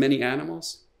also many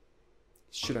animals?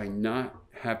 Should I not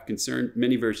have concern?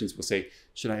 Many versions will say,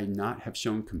 should I not have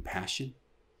shown compassion?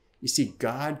 You see,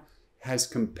 God has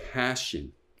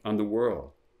compassion on the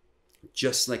world,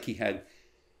 just like he had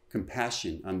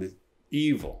compassion on the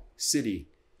evil city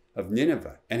of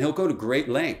Nineveh. And he'll go to great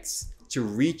lengths to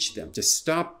reach them, to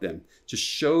stop them, to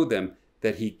show them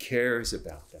that he cares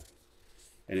about them.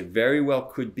 And it very well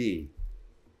could be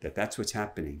that that's what's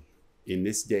happening in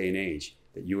this day and age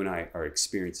that you and I are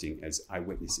experiencing as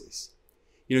eyewitnesses.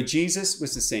 Jesus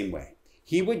was the same way.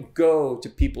 He would go to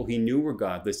people he knew were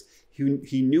godless,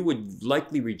 he knew would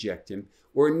likely reject him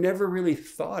or never really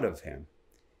thought of him.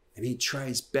 And he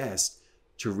tries best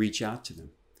to reach out to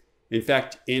them. In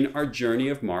fact, in our journey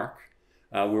of Mark,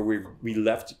 where we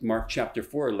left Mark chapter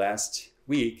 4 last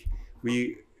week,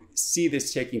 we see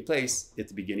this taking place at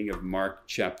the beginning of Mark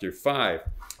chapter 5.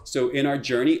 So in our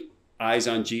journey, eyes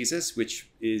on Jesus, which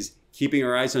is keeping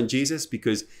our eyes on Jesus,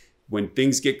 because when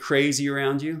things get crazy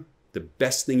around you, the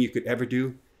best thing you could ever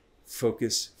do,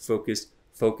 focus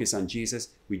on Jesus.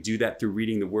 We do that through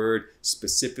reading the word,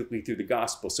 specifically through the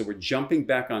gospel. So we're jumping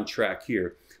back on track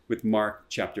here with Mark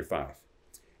chapter 5.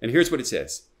 And here's what it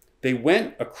says. They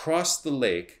went across the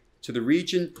lake to the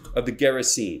region of the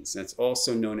Gerasenes. That's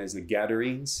also known as the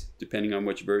Gadarenes, depending on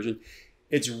which version.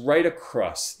 It's right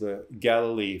across the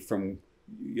Galilee from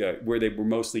where they were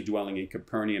mostly dwelling in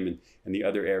Capernaum and the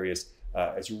other areas.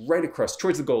 It's right across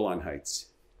towards the Golan Heights.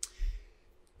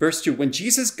 Verse 2, when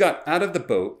Jesus got out of the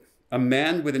boat, a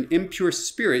man with an impure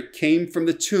spirit came from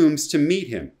the tombs to meet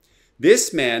him.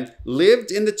 This man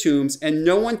lived in the tombs, and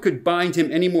no one could bind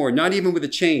him anymore, not even with a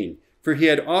chain, for he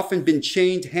had often been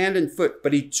chained hand and foot,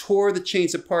 but he tore the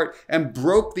chains apart and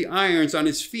broke the irons on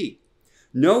his feet.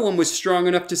 No one was strong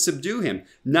enough to subdue him.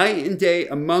 Night and day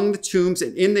among the tombs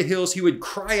and in the hills, he would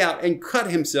cry out and cut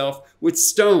himself with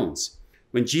stones.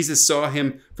 When Jesus saw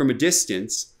him from a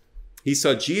distance,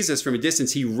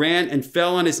 he ran and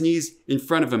fell on his knees in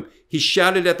front of him. He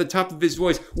shouted at the top of his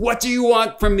voice, "What do you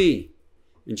want from me?"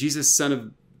 And Jesus, son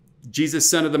of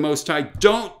the Most High,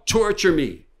 don't torture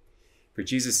me. For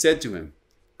Jesus said to him,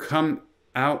 come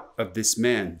out of this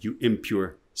man, you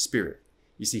impure spirit.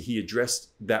 You see, he addressed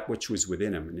that which was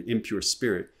within him, an impure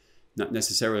spirit, not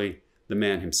necessarily the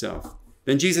man himself.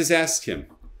 Then Jesus asked him,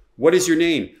 what is your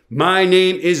name? My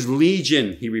name is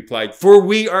Legion, he replied, for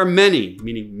we are many,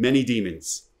 meaning many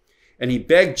demons. And he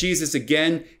begged Jesus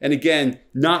again and again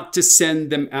not to send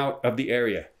them out of the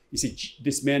area. You see,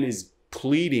 this man is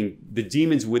pleading, the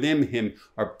demons within him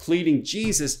are pleading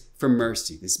Jesus for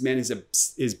mercy. This man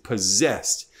is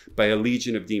possessed by a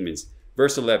legion of demons.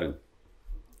 Verse 11,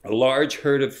 a large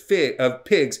herd of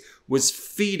pigs was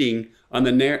feeding on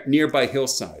the nearby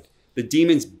hillside. The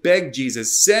demons begged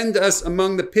Jesus, send us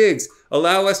among the pigs,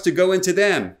 allow us to go into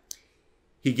them.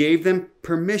 He gave them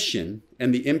permission,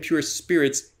 and the impure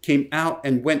spirits came out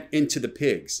and went into the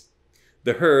pigs.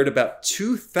 The herd, about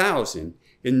 2,000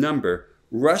 in number,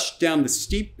 rushed down the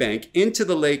steep bank into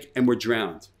the lake and were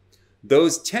drowned.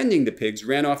 Those tending the pigs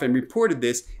ran off and reported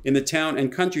this in the town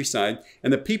and countryside,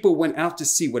 and the people went out to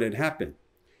see what had happened.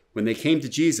 When they came to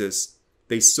Jesus,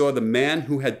 they saw the man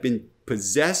who had been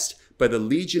possessed by the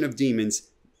legion of demons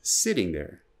sitting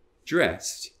there,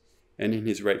 dressed and in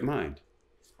his right mind.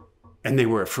 And they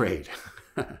were afraid.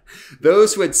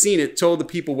 Those who had seen it told the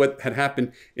people what had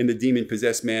happened in the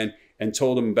demon-possessed man and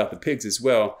told them about the pigs as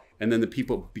well. And then the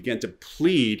people began to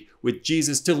plead with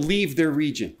Jesus to leave their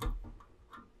region.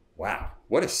 Wow,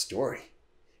 what a story.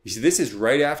 You see, this is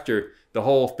right after the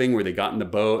whole thing where they got in the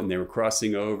boat and they were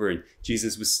crossing over and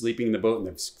Jesus was sleeping in the boat and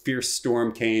the fierce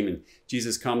storm came and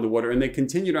Jesus calmed the water and they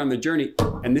continued on the journey.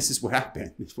 And this is what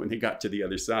happened when they got to the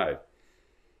other side.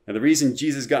 Now, the reason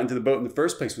Jesus got into the boat in the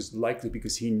first place was likely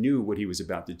because he knew what he was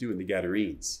about to do in the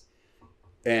Gadarenes.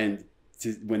 And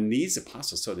when these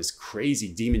apostles saw this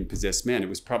crazy demon-possessed man, it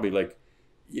was probably like,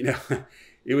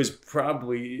 it was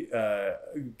probably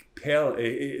pale.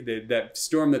 That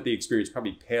storm that they experienced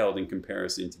probably paled in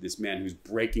comparison to this man who's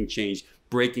breaking chains,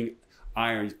 breaking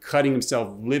iron, cutting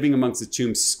himself, living amongst the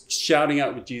tombs, shouting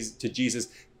out to Jesus,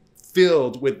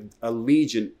 filled with a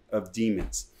legion of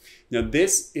demons. Now,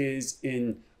 this is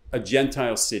in a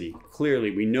Gentile city.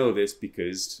 Clearly, we know this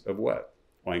because of what?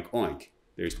 Oink, oink.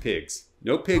 There's pigs.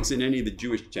 No pigs in any of the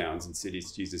Jewish towns and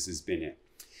cities Jesus has been in.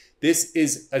 This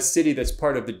is a city that's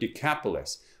part of the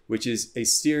Decapolis, which is a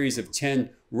series of 10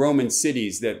 Roman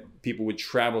cities that people would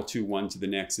travel to one to the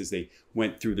next as they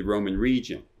went through the Roman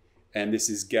region. And this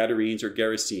is Gadarenes or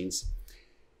Gerasenes,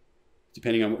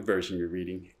 depending on what version you're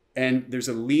reading. And there's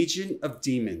a legion of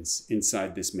demons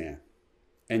inside this man.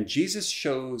 And Jesus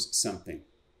shows something.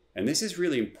 And this is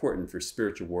really important for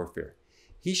spiritual warfare.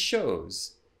 He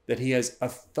shows that he has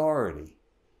authority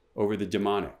over the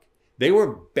demonic. They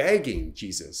were begging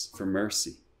Jesus for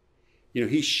mercy.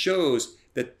 He shows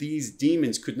that these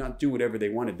demons could not do whatever they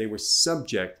wanted. They were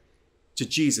subject to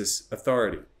Jesus'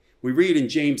 authority. We read in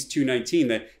James 2:19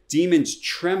 that demons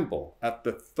tremble at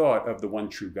the thought of the one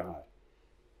true God.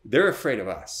 They're afraid of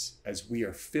us as we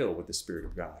are filled with the Spirit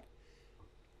of God.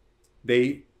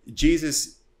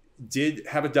 Jesus did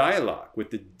have a dialogue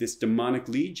with this demonic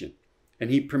legion, and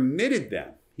he permitted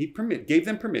them, gave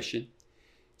them permission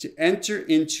to enter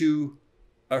into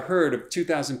a herd of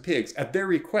 2,000 pigs at their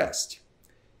request.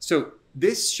 So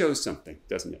this shows something,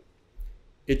 doesn't it?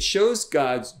 It shows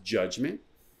God's judgment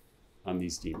on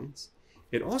these demons.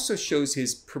 It also shows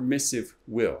his permissive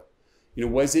will.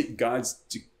 Was it God's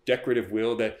decorative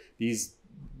will that these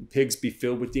pigs be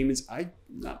filled with demons? I'm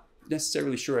not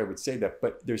necessarily sure I would say that,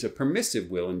 but there's a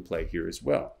permissive will in play here as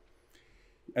well.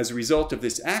 As a result of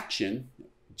this action,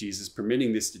 Jesus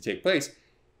permitting this to take place,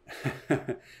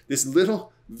 this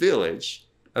little village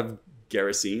of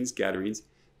Gadarenes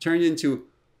turned into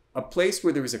a place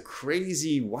where there was a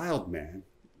crazy wild man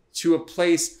to a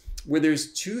place where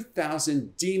there's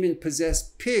 2,000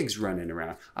 demon-possessed pigs running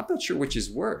around. I'm not sure which is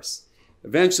worse.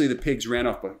 Eventually, the pigs ran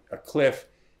off a cliff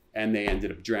and they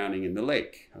ended up drowning in the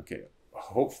lake. Okay,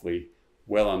 hopefully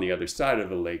well on the other side of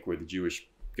the lake where the Jewish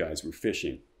guys were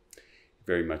fishing.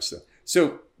 Very much so.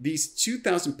 So these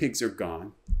 2,000 pigs are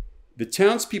gone. The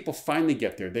townspeople finally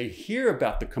get there. They hear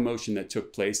about the commotion that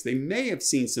took place. They may have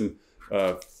seen some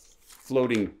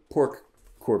floating pork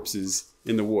corpses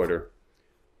in the water.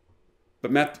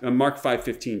 But Mark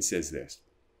 5:15 says this.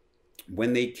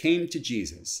 When they came to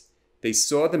Jesus, they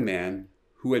saw the man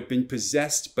who had been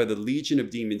possessed by the legion of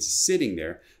demons sitting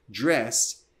there,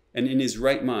 dressed and in his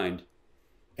right mind,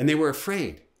 and they were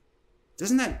afraid.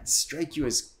 Doesn't that strike you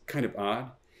as kind of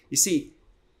odd? You see,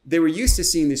 they were used to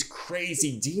seeing this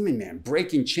crazy demon man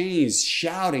breaking chains,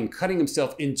 shouting, cutting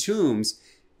himself in tombs,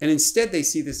 and instead they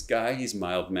see this guy. He's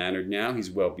mild-mannered now.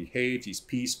 He's well-behaved. He's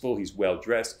peaceful. He's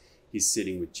well-dressed. He's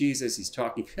sitting with Jesus. He's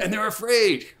talking, and they're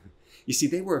afraid. You see,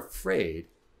 they were afraid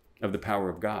of the power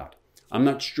of God. I'm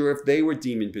not sure if they were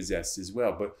demon-possessed as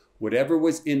well, but whatever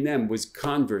was in them was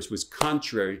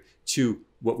contrary to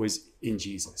what was in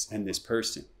Jesus and this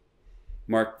person.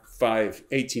 Mark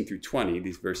 5:18 through 20,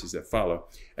 these verses that follow.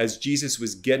 As Jesus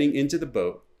was getting into the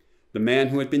boat, the man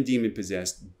who had been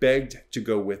demon-possessed begged to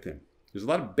go with him. There's a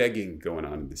lot of begging going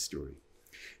on in this story.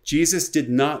 Jesus did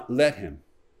not let him,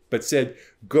 but said,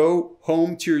 "Go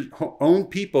home to your own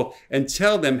people and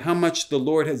tell them how much the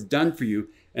Lord has done for you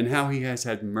and how he has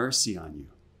had mercy on you."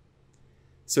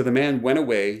 So the man went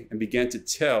away and began to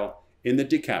tell in the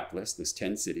Decapolis, those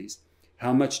 10 cities,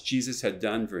 how much Jesus had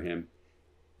done for him.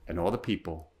 And all the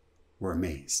people were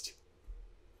amazed.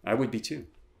 I would be too.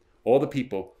 All the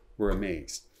people were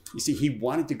amazed. You see, he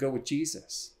wanted to go with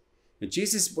Jesus. And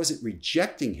Jesus wasn't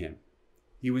rejecting him.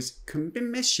 He was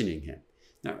commissioning him.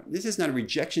 Now, this is not a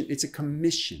rejection. It's a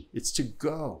commission. It's to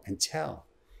go and tell.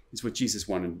 It's what Jesus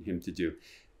wanted him to do.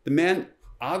 The man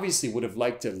obviously would have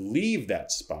liked to leave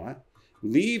that spot,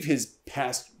 leave his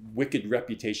past wicked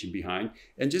reputation behind,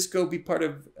 and just go be part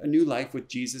of a new life with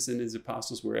Jesus and his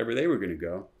apostles wherever they were going to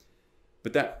go.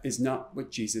 But that is not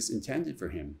what Jesus intended for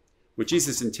him. What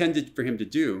Jesus intended for him to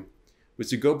do was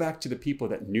to go back to the people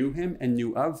that knew him and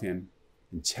knew of him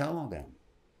and tell them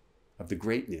of the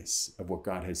greatness of what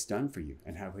God has done for you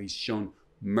and how he's shown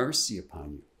mercy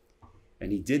upon you.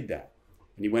 And he did that.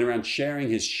 And he went around sharing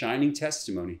his shining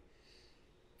testimony,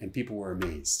 and people were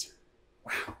amazed.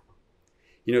 Wow.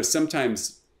 You know,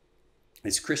 sometimes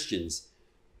as Christians,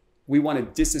 we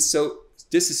want to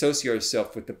disassociate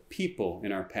ourselves with the people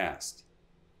in our past.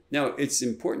 Now, it's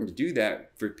important to do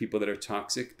that for people that are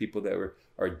toxic, people that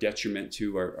are detriment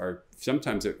to our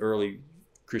sometimes our early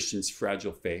Christians'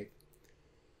 fragile faith.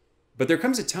 But there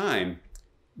comes a time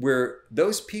where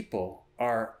those people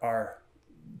are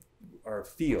our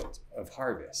field of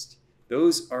harvest.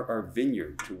 Those are our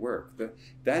vineyard to work.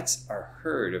 That's our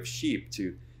herd of sheep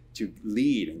to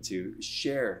lead and to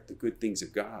share the good things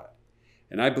of God.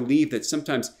 And I believe that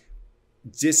sometimes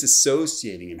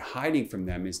disassociating and hiding from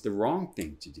them is the wrong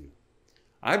thing to do.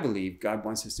 I believe God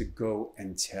wants us to go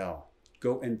and tell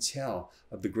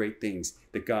of the great things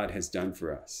that God has done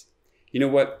for us. You know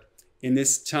what? In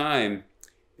this time,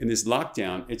 in this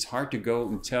lockdown, it's hard to go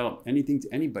and tell anything to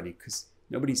anybody because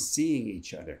nobody's seeing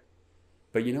each other.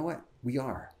 But you know what? We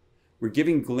are. We're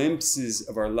giving glimpses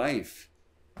of our life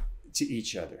to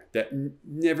each other that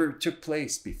never took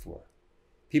place before.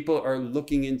 People are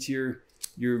looking into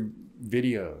your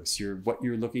videos, what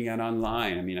you're looking at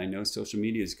online. I mean, I know social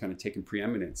media is kind of taking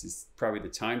preeminence. It's probably the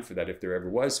time for that if there ever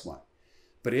was one.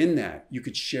 But in that, you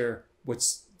could share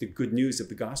what's the good news of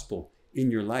the gospel in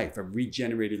your life, a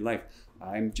regenerated life.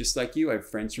 I'm just like you. I have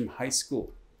friends from high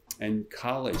school and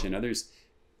college and others,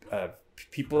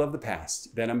 people of the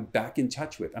past that I'm back in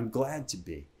touch with. I'm glad to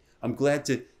be. I'm glad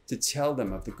to tell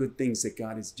them of the good things that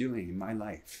God is doing in my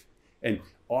life and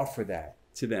offer that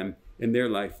to them in their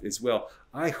life as well.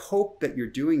 I hope that you're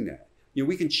doing that. You know,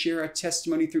 we can share our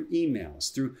testimony through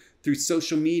emails, through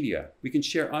social media. We can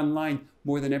share online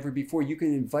more than ever before. You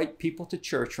can invite people to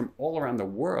church from all around the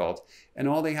world, and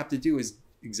all they have to do is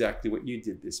exactly what you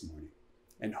did this morning.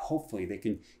 And hopefully they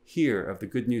can hear of the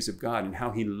good news of God and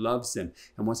how he loves them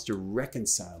and wants to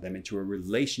reconcile them into a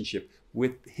relationship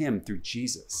with him through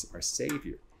Jesus, our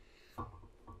Savior.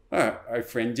 Our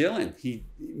friend Dylan,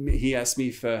 he asked me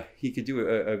if he could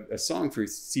do a song for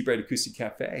Seabright Acoustic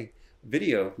Cafe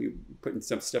video. We were putting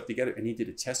some stuff together, and he did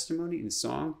a testimony in a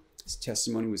song. His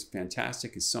testimony was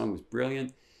fantastic. His song was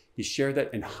brilliant. He shared that,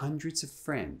 and hundreds of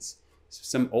friends,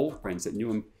 some old friends that knew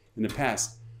him in the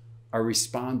past, are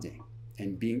responding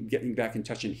and getting back in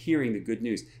touch and hearing the good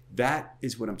news. That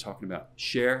is what I'm talking about.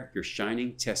 Share your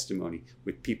shining testimony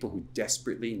with people who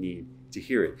desperately need to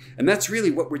hear it. And that's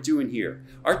really what we're doing here.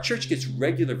 Our church gets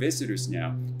regular visitors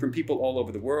now from people all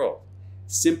over the world,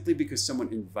 simply because someone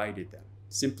invited them,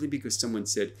 simply because someone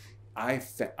said, I've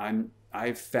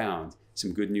found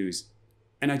some good news,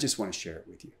 and I just want to share it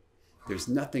with you. There's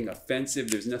nothing offensive,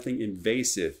 there's nothing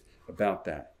invasive about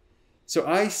that. So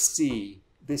I see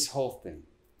this whole thing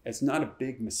as not a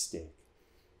big mistake.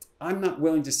 I'm not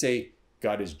willing to say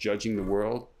God is judging the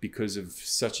world because of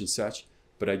such and such,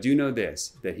 but I do know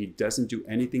this, that he doesn't do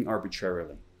anything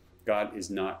arbitrarily. God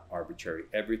is not arbitrary.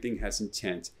 Everything has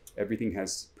intent. Everything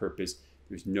has purpose.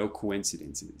 There's no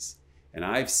coincidences. And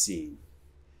I've seen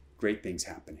great things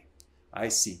happening. I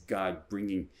see God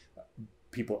bringing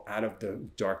people out of the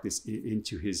darkness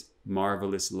into his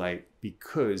marvelous light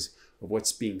because of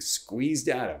what's being squeezed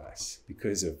out of us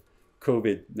because of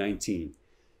COVID-19.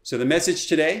 So the message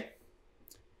today,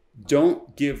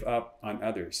 don't give up on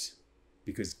others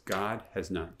because God has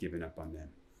not given up on them.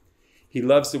 He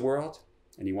loves the world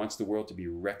and he wants the world to be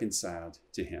reconciled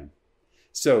to him.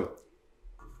 So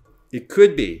it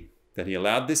could be that he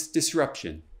allowed this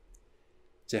disruption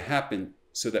to happen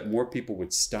so that more people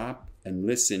would stop and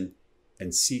listen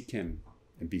and seek him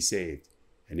and be saved.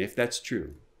 And if that's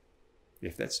true,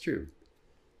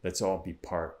 let's all be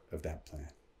part of that plan.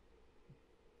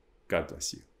 God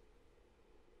bless you.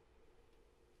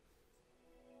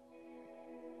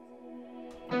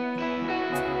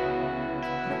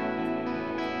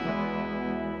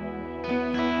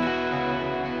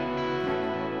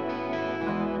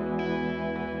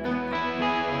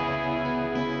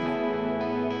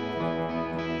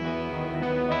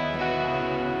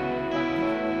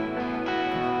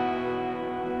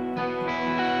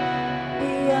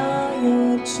 We are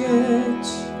your church.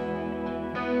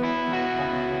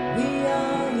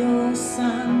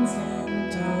 Sons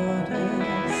and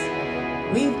daughters,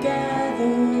 we've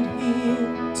gathered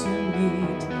here to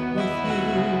meet with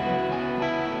you.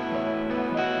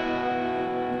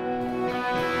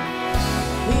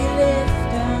 We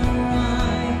lift our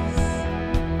eyes,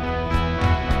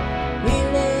 we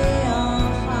lay our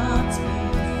hearts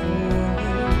before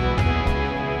you,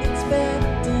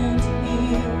 expectant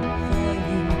here for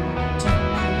you to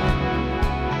move.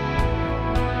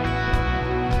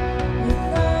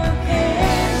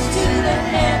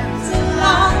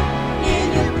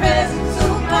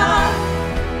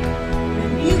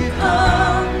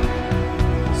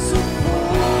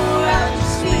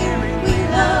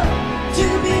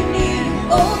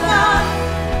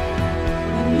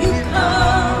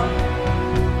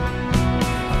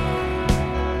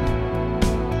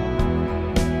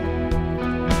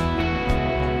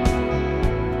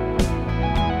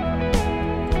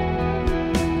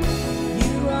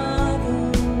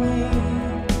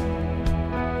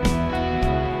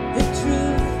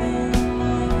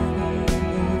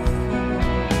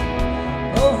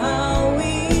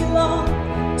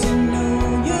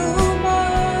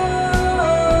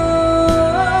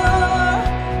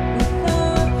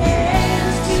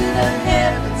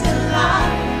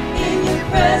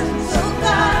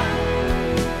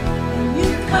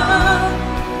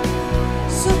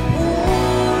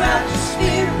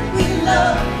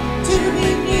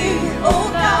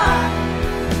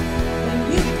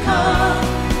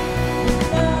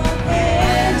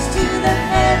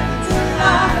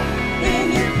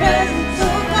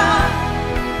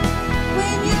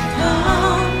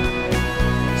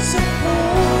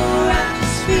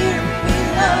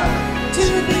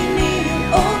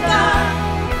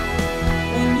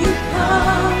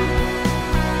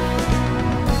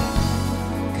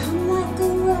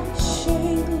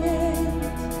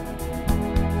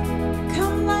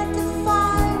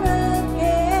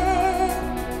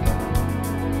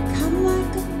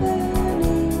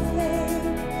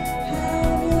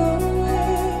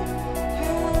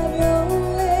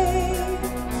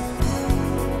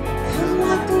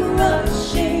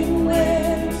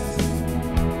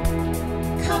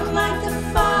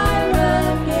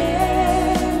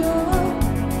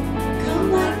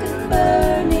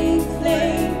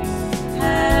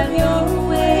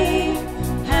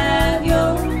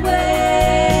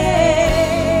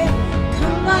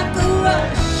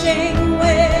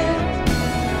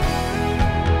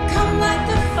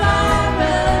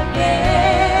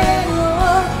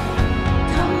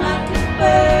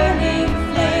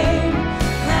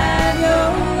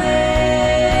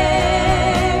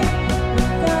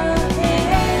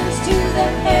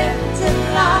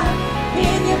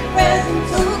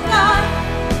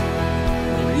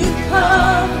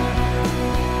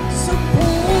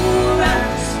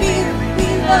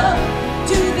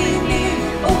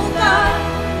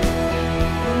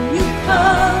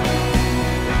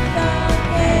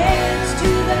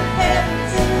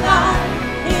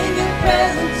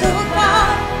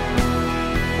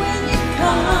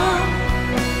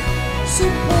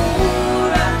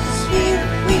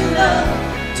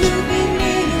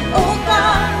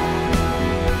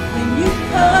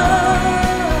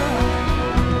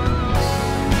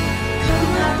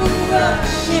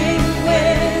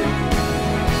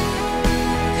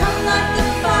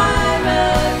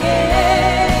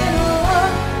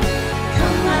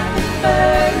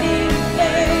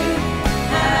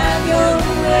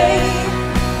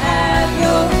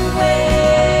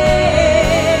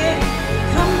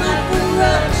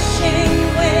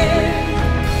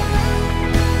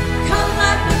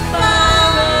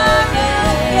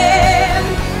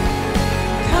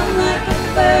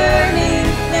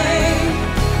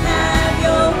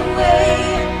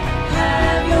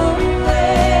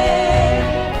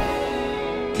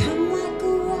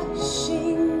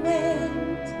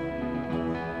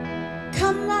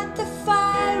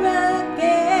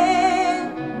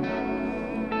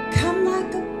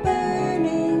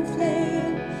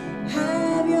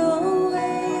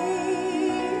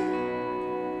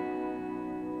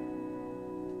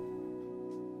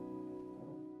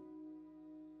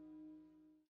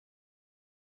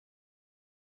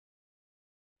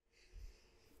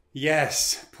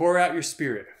 Yes, pour out your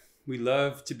Spirit. We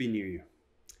love to be near you.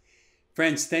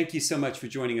 Friends, thank you so much for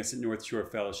joining us at North Shore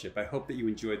Fellowship. I hope that you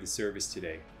enjoyed the service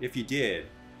today. If you did,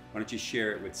 why don't you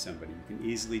share it with somebody? You can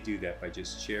easily do that by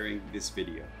just sharing this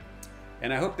video.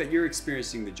 And I hope that you're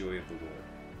experiencing the joy of the Lord.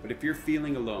 But if you're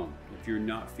feeling alone, if you're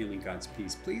not feeling God's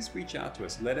peace, please reach out to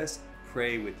us. Let us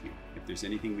pray with you. If there's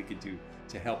anything we could do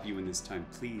to help you in this time,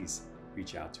 please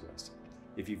reach out to us.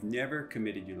 If you've never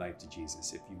committed your life to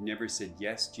Jesus, if you've never said,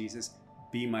 yes, Jesus,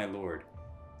 be my Lord,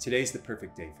 today's the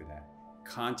perfect day for that.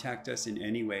 Contact us in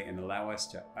any way and allow us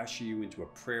to usher you into a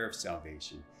prayer of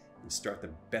salvation and start the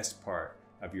best part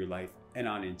of your life and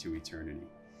on into eternity.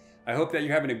 I hope that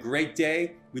you're having a great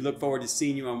day. We look forward to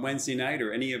seeing you on Wednesday night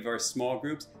or any of our small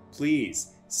groups.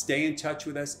 Please stay in touch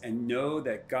with us and know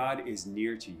that God is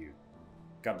near to you.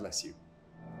 God bless you.